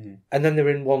 Mm-hmm. And then they're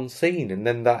in one scene, and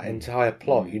then that entire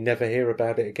plot you never hear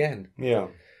about it again. Yeah.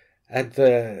 And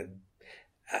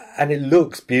it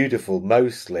looks beautiful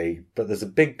mostly, but there's a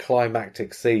big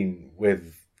climactic scene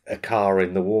with a car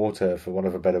in the water, for want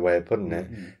of a better way of putting it,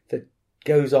 that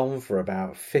goes on for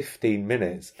about 15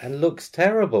 minutes and looks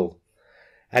terrible.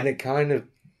 And it kind of,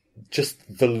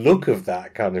 just the look of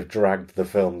that kind of dragged the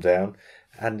film down,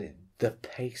 and the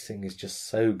pacing is just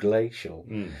so glacial.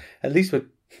 At least with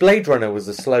Blade Runner was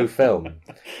a slow film,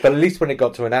 but at least when it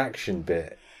got to an action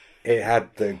bit, it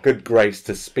had the good grace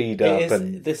to speed up.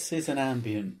 This is an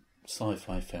ambient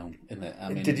sci-fi film, isn't it? I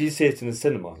mean, did you see it in the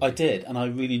cinema? I did, and I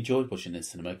really enjoyed watching it in the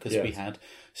cinema because we had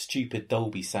stupid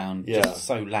Dolby sound just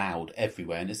so loud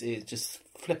everywhere, and it's just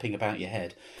flipping about your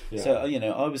head. Yeah. So,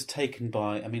 I was taken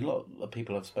by... I mean, a lot of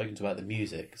people I've spoken to about the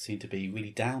music seem to be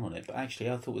really down on it, but actually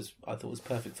I thought it was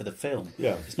perfect for the film.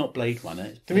 Yeah. It's not Blade Runner,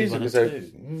 it's the music was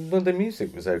the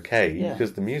music was okay,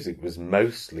 because the music was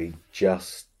mostly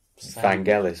just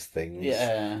Vangelis things,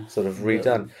 sort of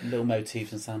redone. Little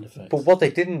motifs and sound effects. But what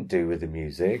they didn't do with the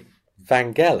music,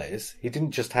 Vangelis, he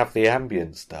didn't just have the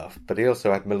ambient stuff, but he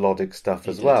also had melodic stuff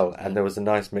as well, and there was a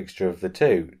nice mixture of the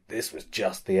two. This was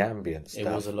just the ambient stuff.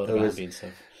 It was a lot of ambient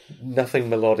stuff. Nothing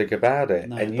melodic about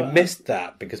it, and you missed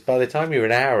that, because by the time you're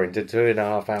an hour into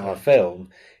 2.5 hour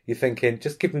film, you're thinking,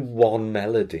 just give me one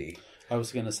melody. I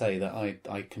was going to say that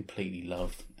I completely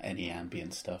love any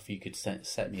ambient stuff. You could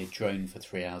set me a drone for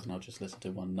 3 hours and I'll just listen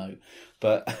to one note.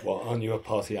 But aren't you a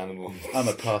party animal? I'm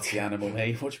a party animal,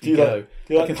 me. Watch me go.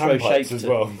 I can throw shapes as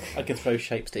well. I can throw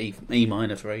shapes to E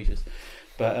minor for ages.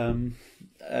 But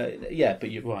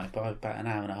but you're right. By about an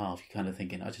hour and a half, you're kind of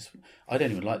thinking, I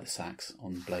don't even like the sax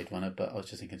on Blade Runner, but I was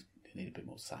just thinking, you need a bit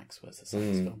more sax. Where's the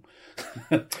sax film?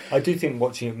 I do think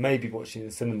watching it in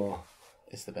the cinema,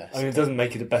 it's the best. I mean, it doesn't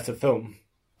make it a better film,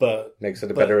 but makes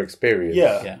it a better experience.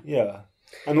 Yeah.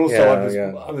 And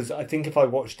also, I think if I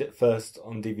watched it first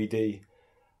on DVD,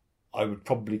 I would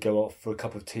probably go off for a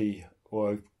cup of tea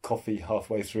or a coffee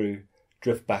halfway through,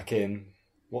 drift back in,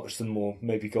 watch some more,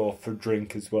 maybe go off for a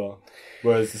drink as well.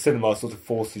 Whereas the cinema sort of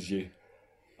forces you.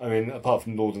 I mean, apart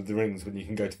from Lord of the Rings, when you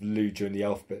can go to the loo during the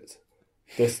elf bit,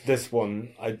 this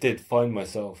one, I did find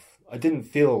myself, I didn't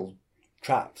feel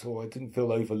trapped, or I didn't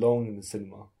feel overlong in the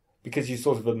cinema, because you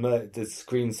sort of the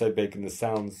screen's so big and the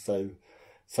sound's so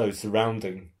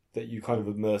surrounding that you kind of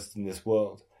immersed in this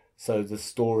world. So the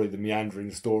story, the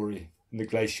meandering story, and the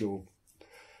glacial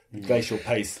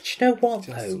pace. Do you know what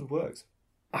though? Sort of works.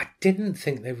 I didn't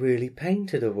think they really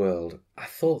painted a world. I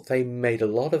thought they made a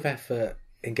lot of effort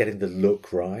in getting the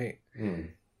look right.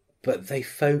 but they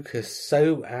focus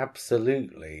so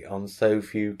absolutely on so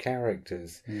few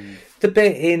characters. The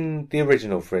bit in the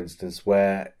original, for instance,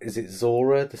 where, is it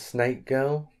Zora, the snake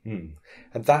girl? And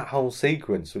that whole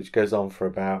sequence, which goes on for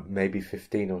about maybe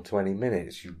 15 or 20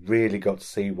 minutes, you really got to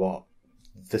see what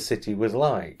the city was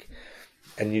like.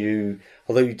 And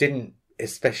although you didn't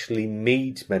especially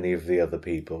meet many of the other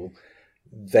people,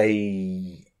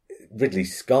 Ridley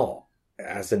Scott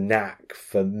has a knack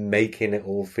for making it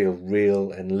all feel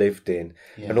real and lived in.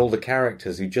 And all the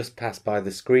characters who just passed by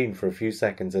the screen for a few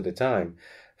seconds at a time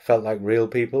felt like real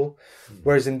people.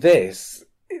 Whereas in this,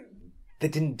 they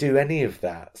didn't do any of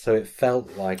that. So it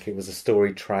felt like it was a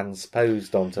story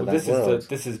transposed onto that world.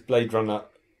 This is Blade Runner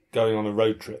going on a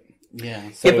road trip.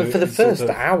 Yeah. So but for the first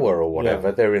hour or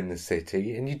whatever, they're in the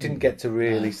city, and you didn't get to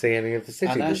really see any of the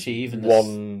city. And actually, even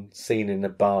one scene in a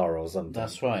bar or something.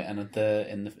 That's right. And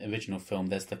in the original film,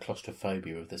 there's the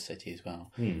claustrophobia of the city as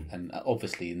well. And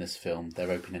obviously, in this film,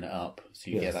 they're opening it up, so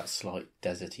you get that slight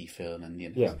deserty feel, and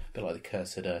a bit like the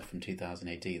Cursed Earth from 2000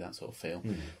 AD, that sort of feel.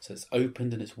 So it's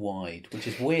opened and it's wide, which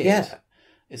is weird. Yeah,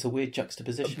 it's a weird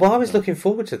juxtaposition. Well, I was looking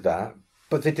forward to that.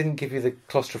 But they didn't give you the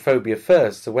claustrophobia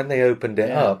first, so when they opened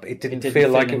it up, it didn't feel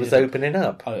like it was opening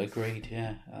up. I agreed,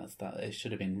 yeah. That's that. It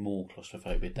should have been more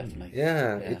claustrophobia, definitely.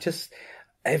 Yeah, it just...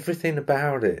 Everything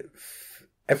about it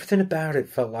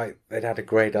felt like they'd had a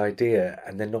great idea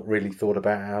and then not really thought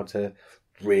about how to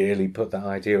really put that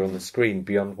idea on the screen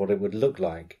beyond what it would look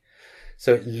like.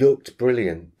 So it looked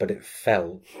brilliant, but it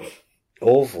felt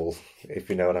awful, if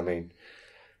you know what I mean.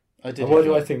 Why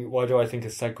do I think a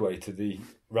segue to the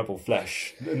Rebel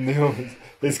Flesh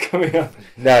is coming up?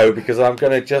 No, because I was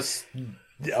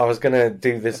going to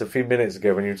do this a few minutes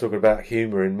ago when you were talking about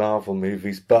humour in Marvel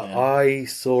movies, but I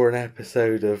saw an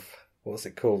episode of, what's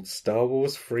it called, Star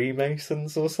Wars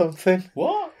Freemasons or something?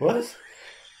 What?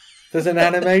 There's an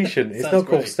animation. It's not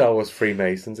called great. Star Wars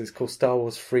Freemasons. It's called Star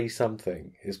Wars Free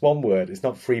something. It's one word. It's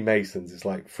not Freemasons. It's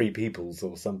like Free Peoples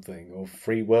or something, or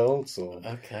Free Worlds, or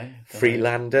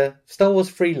Freelander. Star Wars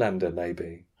Freelander,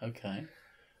 maybe. Okay.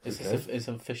 Is it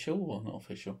official or not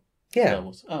official? Yeah. Star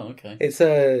Wars. Oh, okay. It's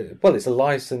a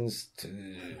licensed.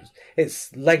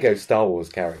 It's Lego Star Wars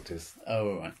characters.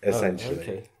 Oh, right. Essentially. Oh,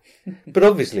 okay. But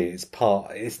obviously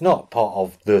it's not part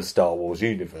of the Star Wars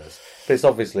universe, but it's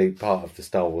obviously part of the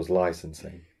Star Wars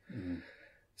licensing.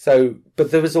 So, but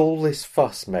there was all this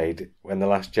fuss made when The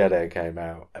Last Jedi came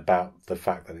out about the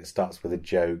fact that it starts with a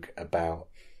joke about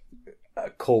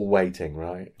call waiting,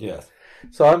 right? Yes.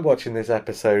 So I'm watching this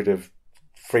episode of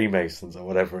Freemasons or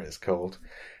whatever it's called,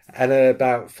 and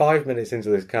about 5 minutes into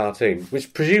this cartoon,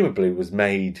 which presumably was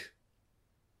made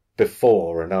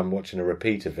before, and I'm watching a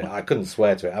repeat of it. I couldn't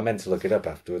swear to it. I meant to look it up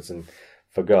afterwards and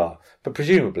forgot. But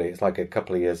presumably it's like a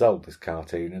couple of years old, this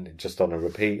cartoon, and it's just on a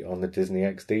repeat on the Disney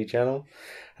XD channel.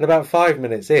 And about 5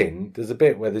 minutes in, there's a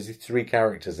bit where there's 3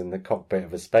 characters in the cockpit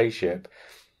of a spaceship,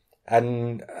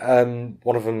 and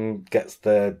one of them gets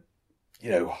the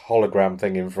hologram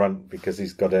thing in front because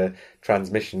he's got a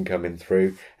transmission coming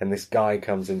through, and this guy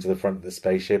comes into the front of the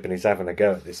spaceship and he's having a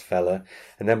go at this fella,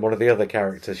 and then one of the other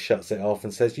characters shuts it off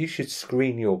and says, "You should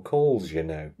screen your calls, you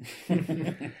know."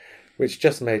 Which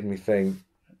just made me think,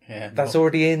 that's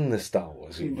already in the Star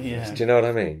Wars universe. Do you know what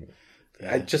I mean?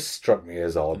 It just struck me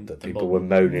as odd that people were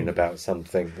moaning about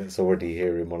something that's already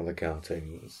here in one of the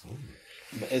cartoons.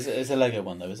 It's a Lego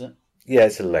one though, is it? Yeah,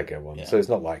 it's a Lego one, so it's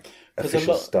not like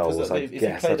official Star Wars. If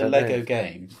you played a Lego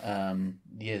game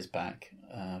years back,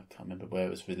 I can't remember where it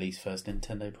was released first,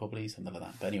 Nintendo probably, something like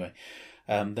that. But anyway,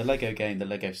 the Lego game, the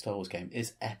Lego Star Wars game,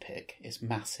 is epic. It's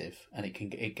massive, and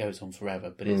it goes on forever.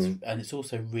 But it's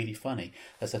also really funny.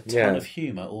 There's a ton of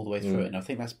humour all the way through it, and I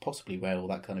think that's possibly where all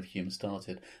that kind of humour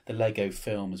started. The Lego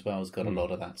film as well has got a lot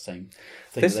of that same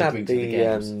thing that they bring to the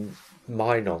games.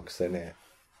 Minox in it.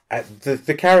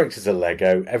 The characters are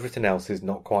Lego. Everything else is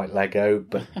not quite Lego,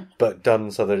 but done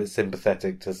so that it's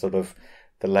sympathetic to sort of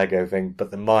the Lego thing.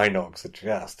 But the Minox are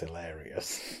just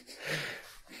hilarious.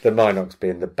 The Minox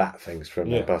being the bat things from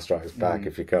The Bus Strikes Back,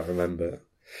 if you can't remember.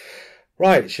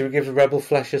 Right, should we give the Rebel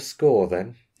Flesh a score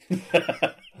then?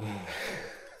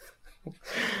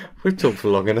 We've talked for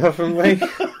long enough, haven't we?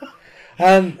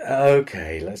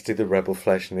 Okay, let's do the Rebel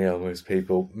Flesh and the Elmo's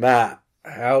people. Matt,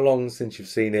 how long since you've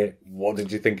seen it? What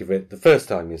did you think of it the first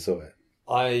time you saw it?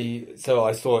 I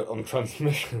saw it on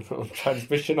transmission.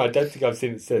 I don't think I've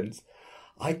seen it since.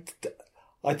 I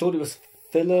thought it was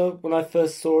filler when I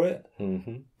first saw it,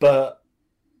 but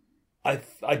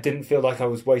I didn't feel like I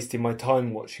was wasting my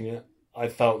time watching it. I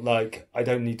felt like I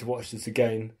don't need to watch this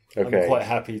again. Okay. I'm quite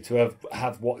happy to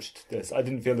have watched this. I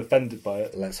didn't feel offended by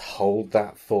it. Let's hold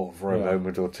that thought for a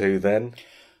moment or two then.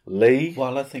 Lee?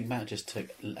 Well, I think Matt just took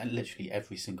literally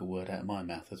every single word out of my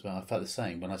mouth as well. I felt the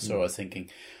same. When I saw it, I was thinking,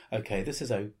 okay, this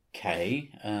is okay,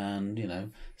 and, you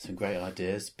know, some great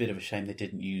ideas. Bit of a shame they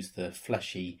didn't use the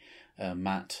fleshy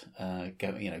Matt,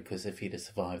 because if he'd have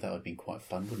survived, that would have been quite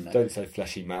fun, wouldn't it? Don't say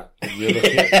fleshy Matt when you're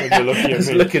looking at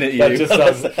me. Looking at you.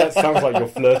 That sounds like you're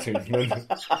flirting.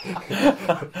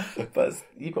 But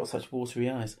you've got such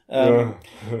watery eyes. You're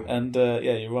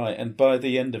right. And by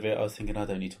the end of it, I was thinking, I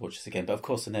don't need to watch this again. But of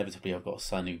course, inevitably, I've got a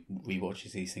son who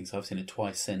rewatches these things. So I've seen it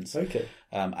twice since. Okay.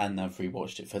 And I've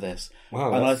rewatched it for this.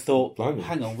 Wow. And I thought, blimey.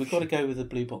 hang on, we've got to go with the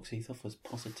blue box ethos was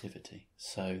positivity.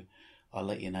 So I'll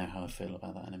let you know how I feel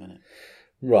about that in a minute.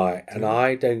 Right, and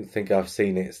I don't think I've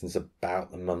seen it since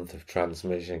about the month of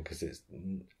transmission, because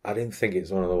I didn't think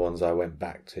it's one of the ones I went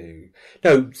back to.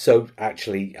 No, so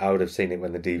actually I would have seen it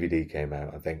when the DVD came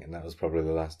out, I think, and that was probably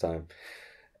the last time.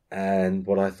 And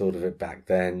what I thought of it back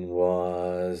then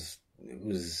was, it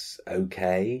was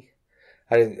okay.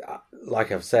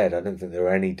 Like I've said, I don't think there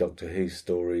are any Doctor Who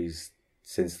stories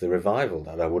since the revival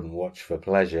that I wouldn't watch for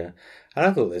pleasure. And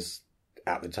I thought this,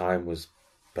 at the time, was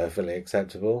perfectly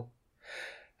acceptable.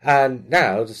 And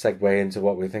now, to segue into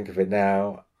what we think of it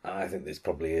now, I think this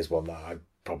probably is one that I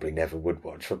probably never would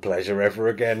watch for pleasure ever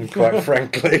again, quite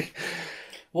frankly.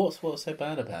 What's so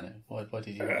bad about it? Why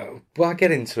did you... well, I'll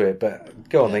get into it, but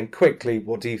go on then, quickly,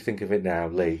 what do you think of it now,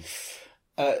 Lee?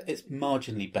 It's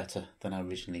marginally better than I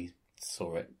originally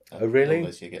saw it. Oh,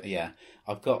 really? Yeah.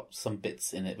 I've got some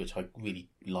bits in it which I really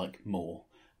like more,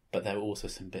 but there are also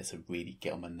some bits that really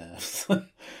get on my nerves.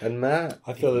 And Matt?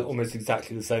 I feel almost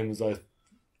exactly the same as I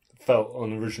felt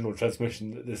on original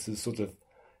transmission, that this is sort of,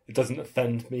 it doesn't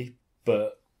offend me,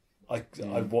 but I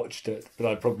watched it, but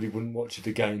I probably wouldn't watch it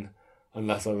again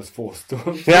unless I was forced to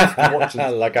watch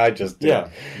it. Like I just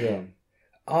did. Yeah.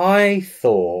 I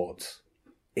thought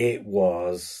it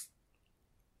was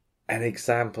an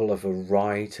example of a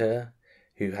writer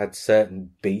who had certain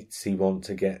beats he wanted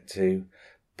to get to,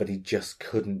 but he just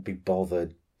couldn't be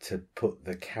bothered to put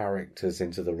the characters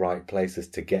into the right places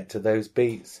to get to those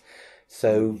beats.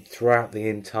 So throughout the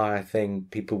entire thing,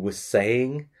 people were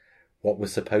saying what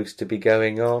was supposed to be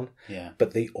going on,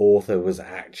 but the author was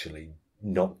actually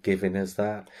not giving us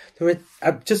that. There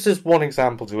are, just as one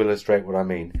example to illustrate what I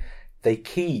mean, they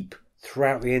keep,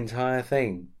 throughout the entire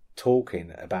thing,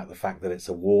 talking about the fact that it's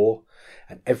a war,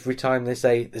 and every time they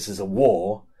say this is a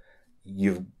war,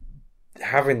 you're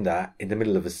having that in the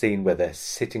middle of a scene where they're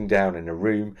sitting down in a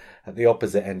room at the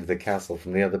opposite end of the castle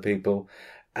from the other people,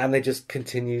 and they just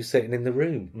continue sitting in the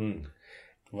room.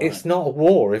 Right. It's not a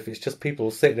war if it's just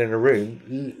people sitting in a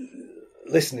room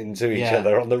listening to each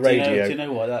other on the radio. Do you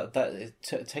know what? That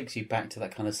takes you back to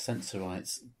that kind of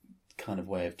Sensorites kind of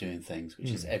way of doing things,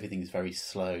 which is everything's very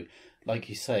slow. Like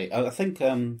you say, I think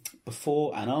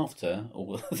before and after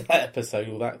all that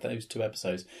episode, those two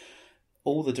episodes,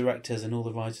 all the directors and all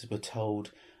the writers were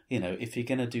told, if you're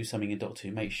going to do something in Doctor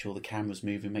Who, make sure the camera's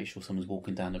moving, make sure someone's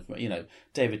walking down the...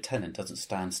 David Tennant doesn't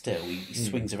stand still. He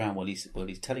swings around while he's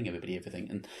telling everybody everything,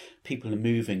 and people are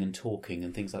moving and talking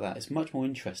and things like that. It's much more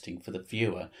interesting for the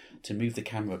viewer to move the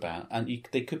camera about, and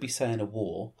they could be saying a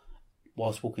war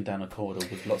whilst walking down a corridor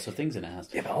with lots of things in it.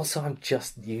 Yeah, but also I'm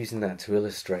just using that to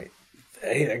illustrate.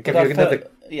 I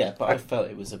felt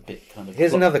it was a bit kind of...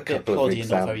 Here's another couple of examples.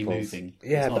 Not very moving.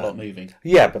 Yeah, it's not a lot moving.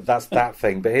 Yeah, but that's that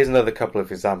thing. But here's another couple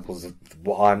of examples of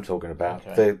what I'm talking about.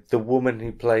 Okay. The woman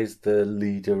who plays the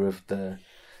leader of the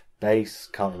base,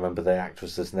 can't remember the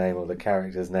actress's name or the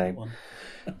character's name.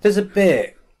 There's a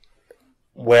bit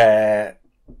where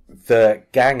the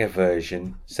Ganger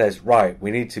version says, right,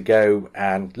 we need to go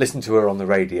and listen to her on the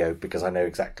radio because I know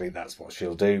exactly that's what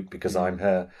she'll do because I'm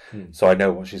her, so I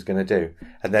know what she's going to do.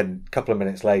 And then a couple of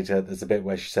minutes later, there's a bit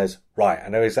where she says, right, I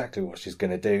know exactly what she's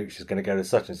going to do. She's going to go to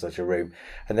such and such a room.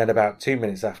 And then about 2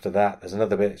 minutes after that, there's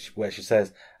another bit where she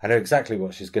says, I know exactly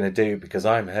what she's going to do because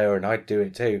I'm her and I'd do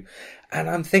it too. And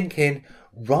I'm thinking,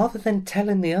 rather than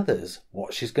telling the others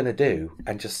what she's going to do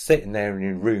and just sitting there in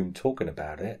your room talking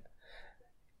about it,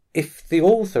 if the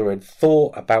author had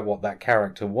thought about what that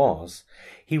character was,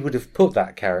 he would have put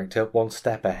that character one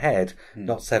step ahead,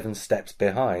 not 7 steps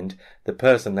behind the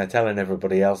person they're telling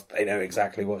everybody else they know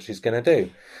exactly what she's going to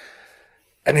do.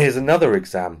 And here's another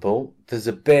example. There's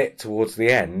a bit towards the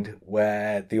end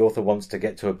where the author wants to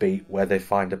get to a beat where they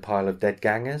find a pile of dead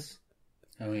gangers.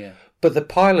 Oh, yeah. But the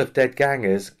pile of dead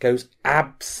gangers goes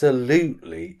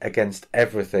absolutely against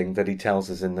everything that he tells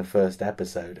us in the first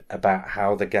episode about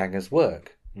how the gangers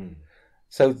work.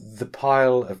 So the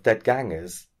pile of dead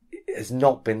gangers has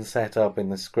not been set up in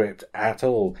the script at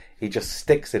all. He just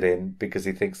sticks it in because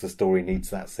he thinks the story needs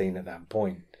that scene at that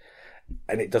point.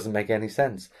 And it doesn't make any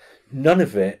sense. none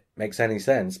of it makes any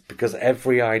sense because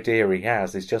every idea he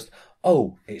has is just,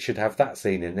 oh, it should have that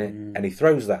scene in it, and he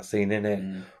throws that scene in it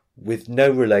with no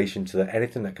relation to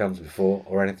anything that comes before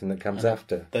or anything that comes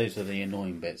after. Those are the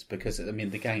annoying bits because, I mean,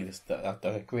 the gang, I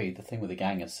agree, the thing with the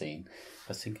ganger scene, I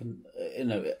was thinking,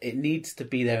 it needs to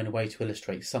be there in a way to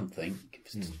illustrate something,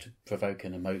 to provoke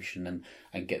an emotion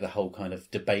and get the whole kind of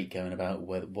debate going about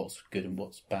what's good and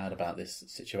what's bad about this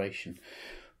situation.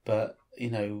 But,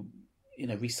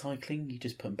 recycling, you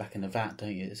just put them back in the vat,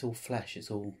 don't you? It's all flesh,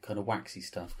 it's all kind of waxy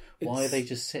stuff. Why are they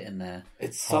just sitting there?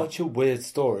 It's such a weird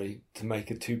story to make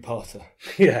a two-parter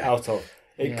out of.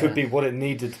 It could be what it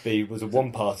needed to be was a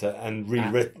one-parter and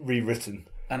rewritten.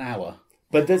 An hour.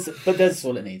 But there's That's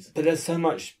all it needs. But there's so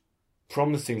much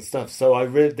promising stuff. So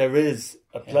there is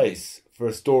a place for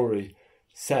a story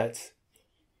set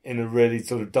in a really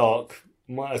sort of dark,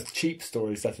 a cheap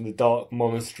story set in a dark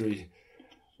monastery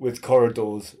with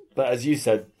corridors. But as you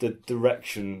said, the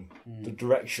direction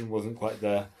wasn't quite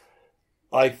there.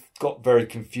 I got very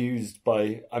confused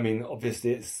by. I mean,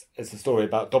 obviously it's a story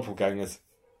about doppelgangers,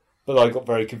 but I got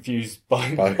very confused by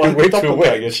the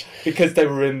doppelgangers because they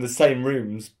were in the same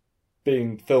rooms,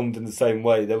 being filmed in the same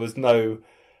way. There was no.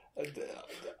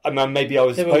 I mean, maybe I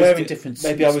was supposed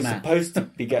to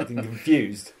be getting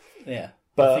confused. Yeah,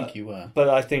 but I think you were. But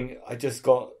I think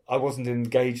I wasn't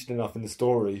engaged enough in the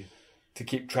story to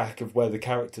keep track of where the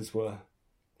characters were.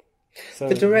 So,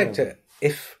 the director,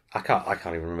 I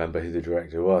can't even remember who the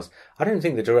director was. I don't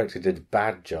think the director did a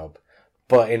bad job,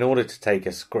 but in order to take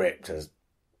a script as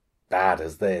bad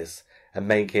as this and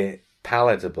make it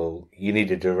palatable, you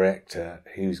need a director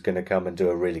who's going to come and do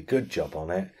a really good job on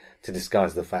it to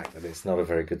disguise the fact that it's not a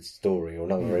very good story or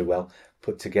not a very well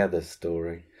put together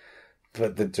story.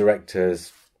 But the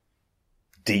director's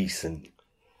decent.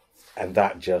 And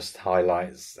that just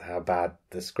highlights how bad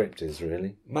the script is,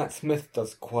 really. Matt Smith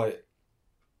does quite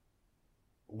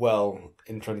well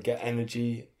in trying to get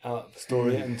energy out of the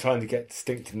story and trying to get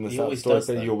distinctiveness out of the story,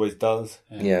 but he always does.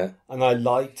 Yeah. And I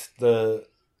liked the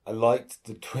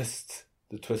twist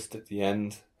at the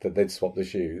end. That they'd swap the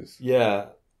shoes? Yeah.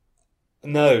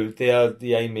 No,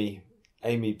 the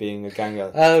Amy being a ganger.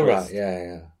 Oh, twist. Right,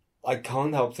 yeah. I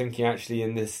can't help thinking, actually,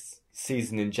 in this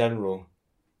season in general,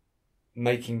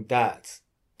 making that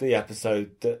the episode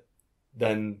that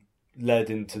then led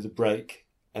into the break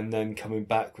and then coming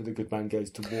back with The Good Man Goes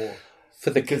to War.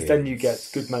 Because then you get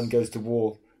Good Man Goes to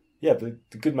War. Yeah, but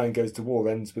The Good Man Goes to War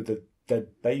ends with a dead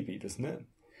baby, doesn't it?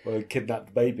 Or a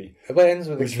kidnapped baby. It ends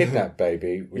with a kidnapped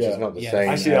baby, which is not the same.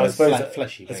 Actually, I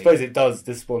suppose it does.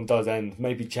 This one does end.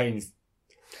 Maybe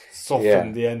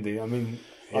soften the ending. I mean,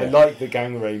 I like the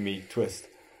ganger Amy twist.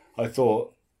 I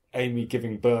thought Amy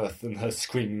giving birth and her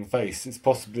screaming face is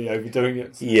possibly overdoing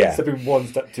it. Yeah. Stepping one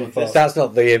step too far. That's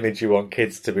not the image you want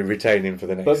kids to be retaining for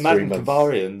the next 3 months. But Madame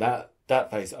Kavarian,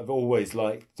 that face, I've always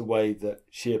liked the way that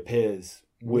she appears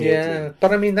weirdly. Yeah,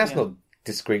 but I mean, that's not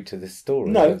discreet to this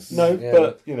story. No,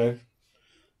 but,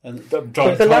 and I'm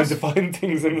trying to find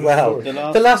things in the story.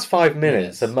 The last 5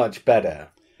 minutes are much better,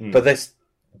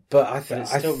 but I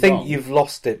think you've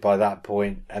lost it by that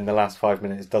point, and the last 5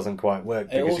 minutes doesn't quite work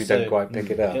because you don't quite pick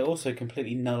it up. It also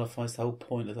completely nullifies the whole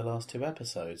point of the last 2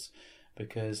 episodes,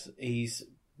 because he's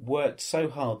worked so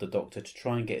hard, the Doctor, to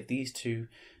try and get these two,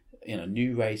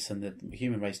 new race and the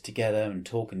human race together and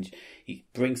talk, and he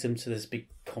brings them to this big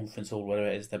conference or whatever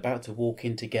it is. They're about to walk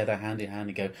in together, hand in hand,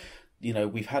 and go,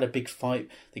 we've had a big fight.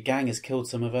 The gang has killed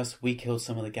some of us. We killed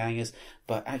some of the gangers.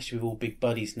 But actually, we're all big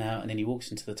buddies now. And then he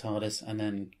walks into the TARDIS and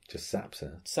then just saps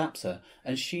her.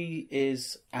 And she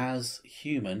is as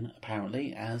human,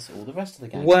 apparently, as all the rest of the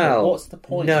gang. Well, what's the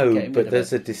point? No, but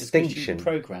there's a distinction.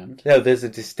 Programmed. No, there's a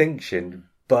distinction.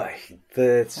 But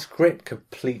the script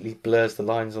completely blurs the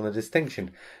lines on the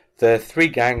distinction. The 3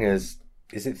 gangers,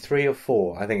 is it 3 or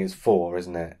 4? I think it's 4,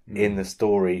 isn't it? In the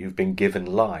story, who've been given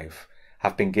life.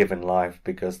 Have been given life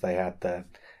because they had the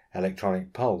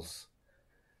electronic pulse.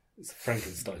 It's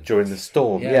Frankenstein. During the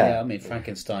storm, yeah. I mean,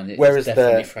 Frankenstein whereas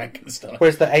definitely Frankenstein.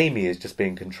 Whereas the Amy is just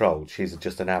being controlled. She's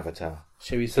just an avatar.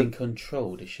 She's being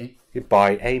controlled, is she?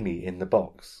 By Amy in the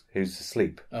box, who's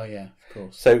asleep. Oh, yeah, of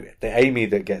course. So the Amy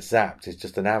that gets zapped is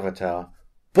just an avatar.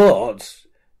 But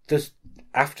just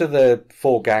after the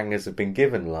 4 gangers have been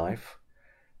given life,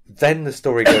 then the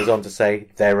story goes on to say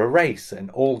they're a race and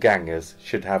all gangers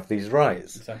should have these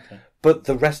rights. Exactly. But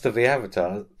the rest of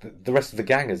the rest of the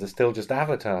gangers are still just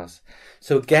avatars.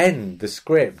 So again, the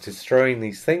script is throwing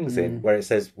these things in where it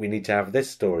says we need to have this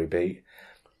story beat,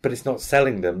 but it's not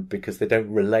selling them because they don't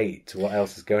relate to what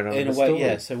else is going on in the story.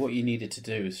 Yeah. So what you needed to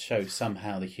do is show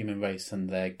somehow the human race and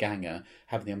their ganger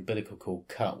have the umbilical cord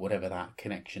cut, whatever that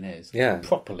connection is,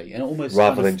 properly, and almost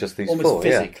rather than just these almost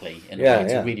physically, in a way,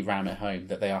 to really ram it home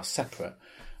that they are separate.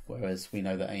 Whereas we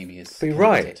know that Amy is. But you're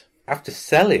right. After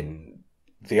selling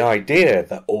the idea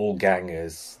that all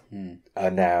gangers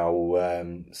are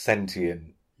now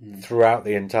sentient throughout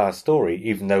the entire story,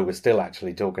 even though we're still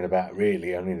actually talking about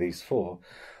really only these 4.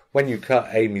 When you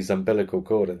cut Amy's umbilical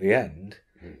cord at the end,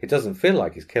 it doesn't feel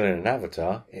like he's killing an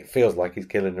avatar. It feels like he's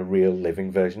killing a real living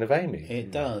version of Amy.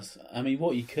 It does. I mean,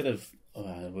 what you could have...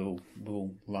 we're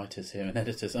all writers here and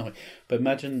editors, aren't we? But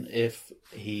imagine if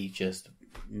he just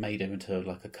made her into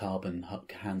like a carbon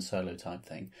Han Solo type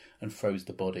thing and froze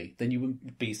the body. Then you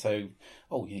wouldn't be so...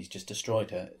 he's just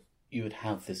destroyed her. You would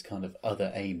have this kind of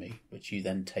other Amy, which you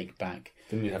then take back.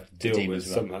 Then you have to deal with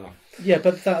somehow. Yeah,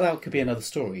 but that could be another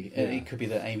story. Yeah. It could be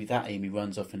that Amy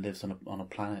runs off and lives on a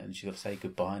planet, and she's got to say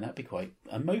goodbye, and that'd be quite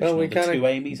emotional. The 2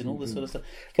 Amys and all this sort of stuff.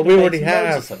 But we already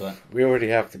have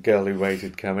the girl who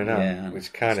waited coming up,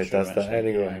 which kind of does that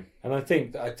anyway. And I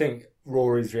think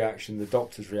Rory's reaction, the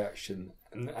Doctor's reaction,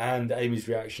 and Amy's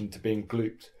reaction to being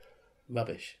glooped,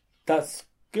 rubbish. That's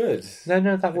good.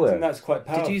 No, that worked. That's quite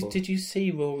powerful. Did you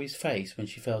see Rory's face when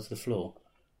she fell to the floor?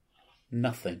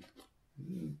 Nothing.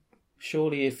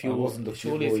 Surely, if you're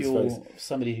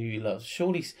somebody who you love,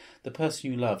 surely the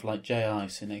person you love, like J.I.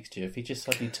 sitting next to you, if he just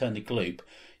suddenly turned a gloop,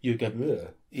 you'd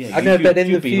go. Yeah, I know, but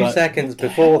in the few seconds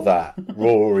before that,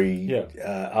 Rory,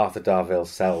 Arthur Darvill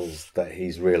sells that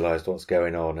he's realised what's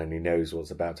going on and he knows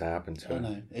what's about to happen to her. I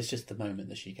know. It's just the moment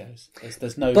that she goes.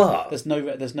 There's no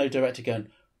director going,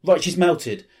 right, she's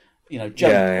melted.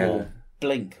 Jump or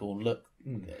blink or look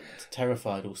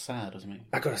terrified or sad or something.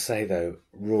 I got to say though,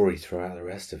 Rory throughout the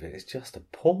rest of it is just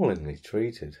appallingly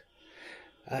treated.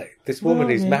 This woman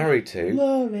he's married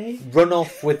to run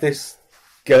off with this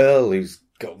girl who's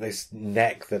got this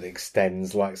neck that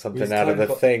extends like something out of the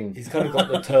thing. He's kind of got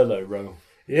the Turlo role.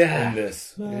 In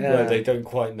this, where they don't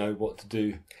quite know what to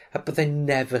do. But they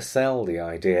never sell the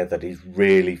idea that he's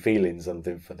really feeling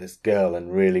something for this girl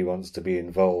and really wants to be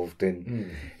involved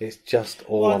in. It's just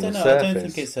all on the surface. I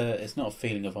don't think it's not a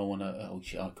feeling of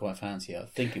I quite fancy her. I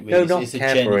think it really is. He's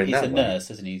a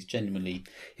nurse, isn't he? He's genuinely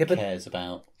cares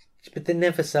about. But they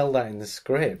never sell that in the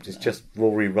script. It's just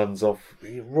Rory runs off.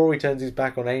 Rory turns his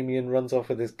back on Amy and runs off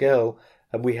with this girl.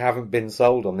 And we haven't been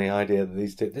sold on the idea that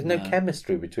these two... There's no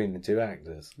chemistry between the 2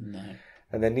 actors. No.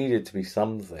 And there needed to be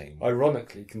something.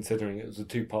 Ironically, considering it was a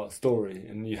 2-part story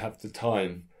and you have the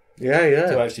time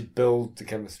to actually build the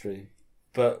chemistry.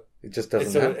 But it just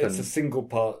doesn't happen. It's a single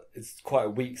part... It's quite a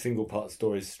weak single-part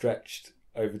story stretched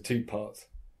over 2 parts.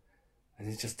 And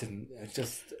it just didn't...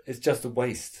 It's just a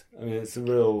waste. I mean, it's a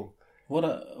real... What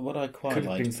I quite could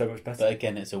have liked, been so much better. But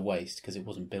again, it's a waste because it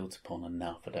wasn't built upon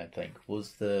enough. I don't think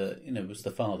was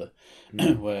the father,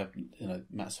 where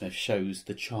Matt Smith shows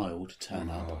the child turn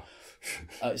up.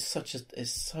 It's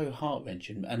so heart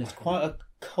wrenching, and it's quite a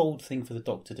cold thing for the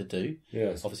Doctor to do.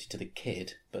 Yes, obviously to the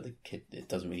kid, but the kid it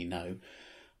doesn't really know.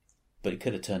 But it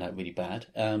could have turned out really bad.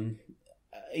 And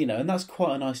that's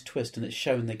quite a nice twist, and it's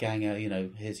showing the ganger,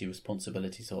 here's your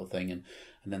responsibility sort of thing, and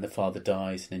then the father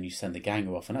dies, and then you send the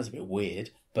ganger off, and that's a bit weird,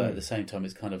 but at the same time,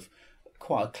 it's kind of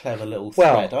quite a clever little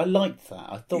thread. I liked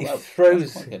that. I thought that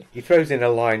was quite good. He throws in a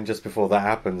line just before that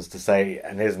happens to say,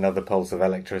 and here's another pulse of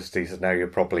electricity, so now you're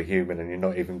properly human, and you're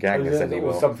not even gangers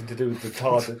anymore. Or something to do with the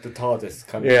TARDIS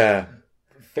kind of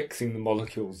fixing the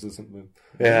molecules or something.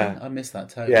 Yeah. I missed that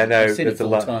totally. Yeah, no, I've seen it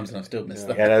 4 times and I've still missed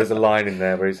that. Yeah, there's a line in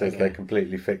there where he says they're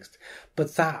completely fixed.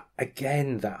 But that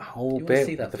whole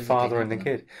bit with the father and the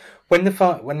kid. When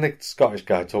the Scottish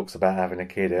guy talks about having a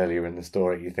kid earlier in the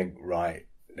story, you think, right,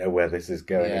 know where this is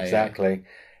going exactly. Yeah.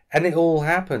 And it all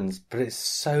happens, but it's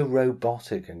so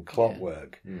robotic and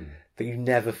clockwork that you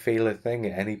never feel a thing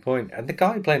at any point. And the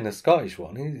guy playing the Scottish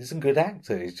one, he's a good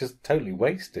actor. He's just totally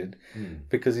wasted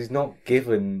because he's not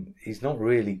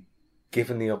really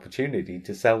given the opportunity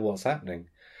to sell what's happening.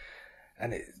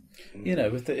 And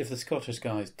if the Scottish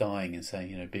guy's dying and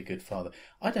saying, be a good father,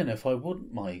 I don't know if I want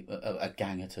a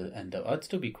ganger to end up. I'd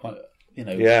still be quite,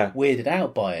 weirded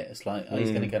out by it. It's like, he's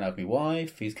going to go and have my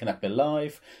wife, he's going to have my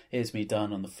life, here's me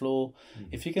dying on the floor.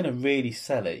 If you're going to really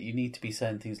sell it, you need to be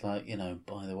saying things like,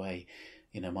 by the way,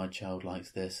 my child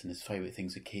likes this and his favourite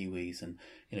things are kiwis, and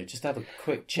just have a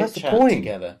quick chit chat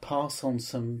together. Pass on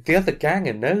some. The other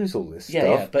ganger knows all this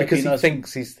stuff because he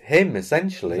thinks he's him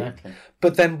essentially. Exactly.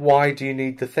 But then why do you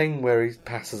need the thing where he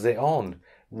passes it on?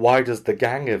 Why does the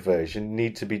ganger version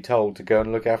need to be told to go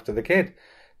and look after the kid?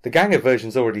 The Ganger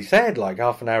version's already said, like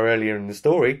half an hour earlier in the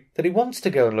story, that he wants to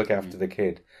go and look after the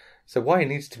kid. So why he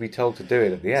needs to be told to do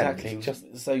it at the end?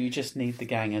 Exactly. So you just need the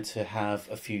Ganger to have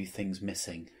a few things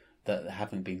missing that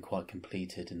haven't been quite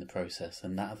completed in the process,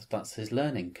 and that's his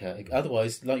learning curve.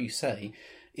 Otherwise, like you say,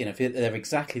 if they're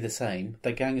exactly the same,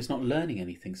 the Ganger's not learning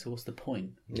anything. So what's the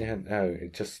point? Yeah, no,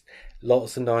 it just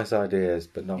lots of nice ideas,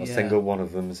 but not a single one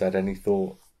of them has had any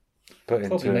thought put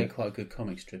into it. Probably make quite a good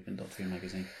comic strip in Doctor Who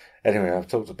magazine. Anyway, I've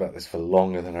talked about this for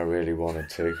longer than I really wanted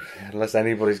to. Unless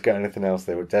anybody's got anything else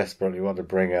they would desperately want to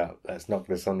bring up, let's knock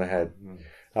this on the head.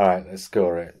 All right, let's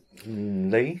score it.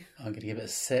 Lee? I'm going to give it a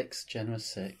 6, generous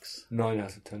 6. 9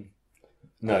 out of 10.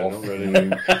 No, not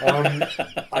really.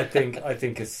 I think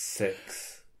a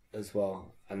 6 as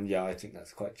well. And yeah, I think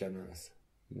that's quite generous.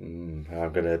 I'm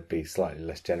going to be slightly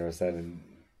less generous then and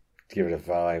give it a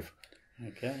 5.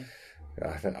 Okay.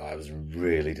 I think I was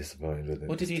really disappointed with it.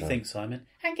 What did you think, Simon?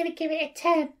 I'm going to give it a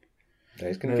 10. No,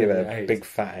 he's going to give it a 8. big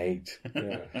fat 8.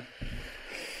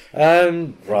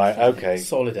 Right, okay.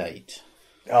 Solid 8.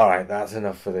 All right, that's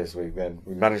enough for this week then.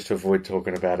 We managed to avoid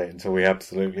talking about it until we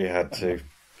absolutely had to.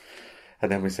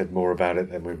 And then we said more about it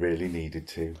than we really needed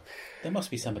to. There must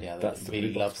be somebody out there that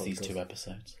really loves these 2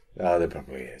 episodes. Oh, there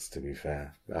probably is, to be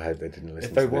fair. I hope they didn't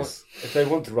listen to this. If they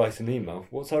want to write an email,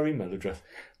 what's our email address?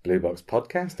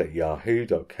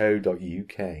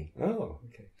 blueboxpodcast@yahoo.co.uk. Oh,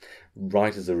 okay.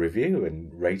 Write us a review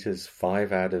and rate us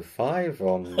 5 out of 5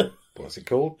 on, what's it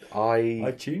called?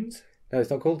 iTunes? No,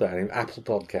 it's not called that anymore. Apple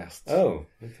Podcasts. Oh,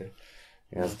 okay.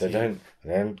 Yes, they don't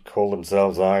call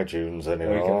themselves iTunes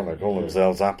anymore. Okay. They call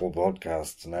themselves Apple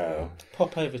Podcasts now.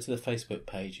 Pop over to the Facebook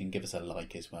page and give us a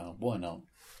like as well. Why not?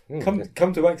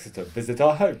 Come to Exeter, visit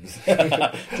our homes.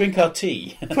 Drink our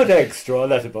tea. Put eggs through our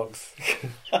letterbox.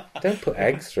 Don't put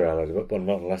eggs through our letterbox,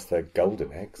 not unless they're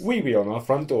golden eggs. We be on our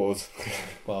front doors.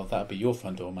 Well, that'd be your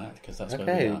front door, Matt, because that's where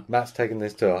we are. Matt's taken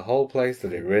this to a whole place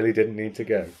that it really didn't need to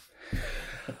go.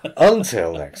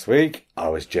 Until next week, I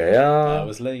was JR. I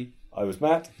was Lee. I was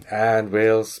Matt. And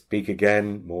we'll speak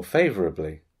again more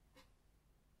favourably.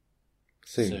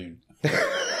 Soon.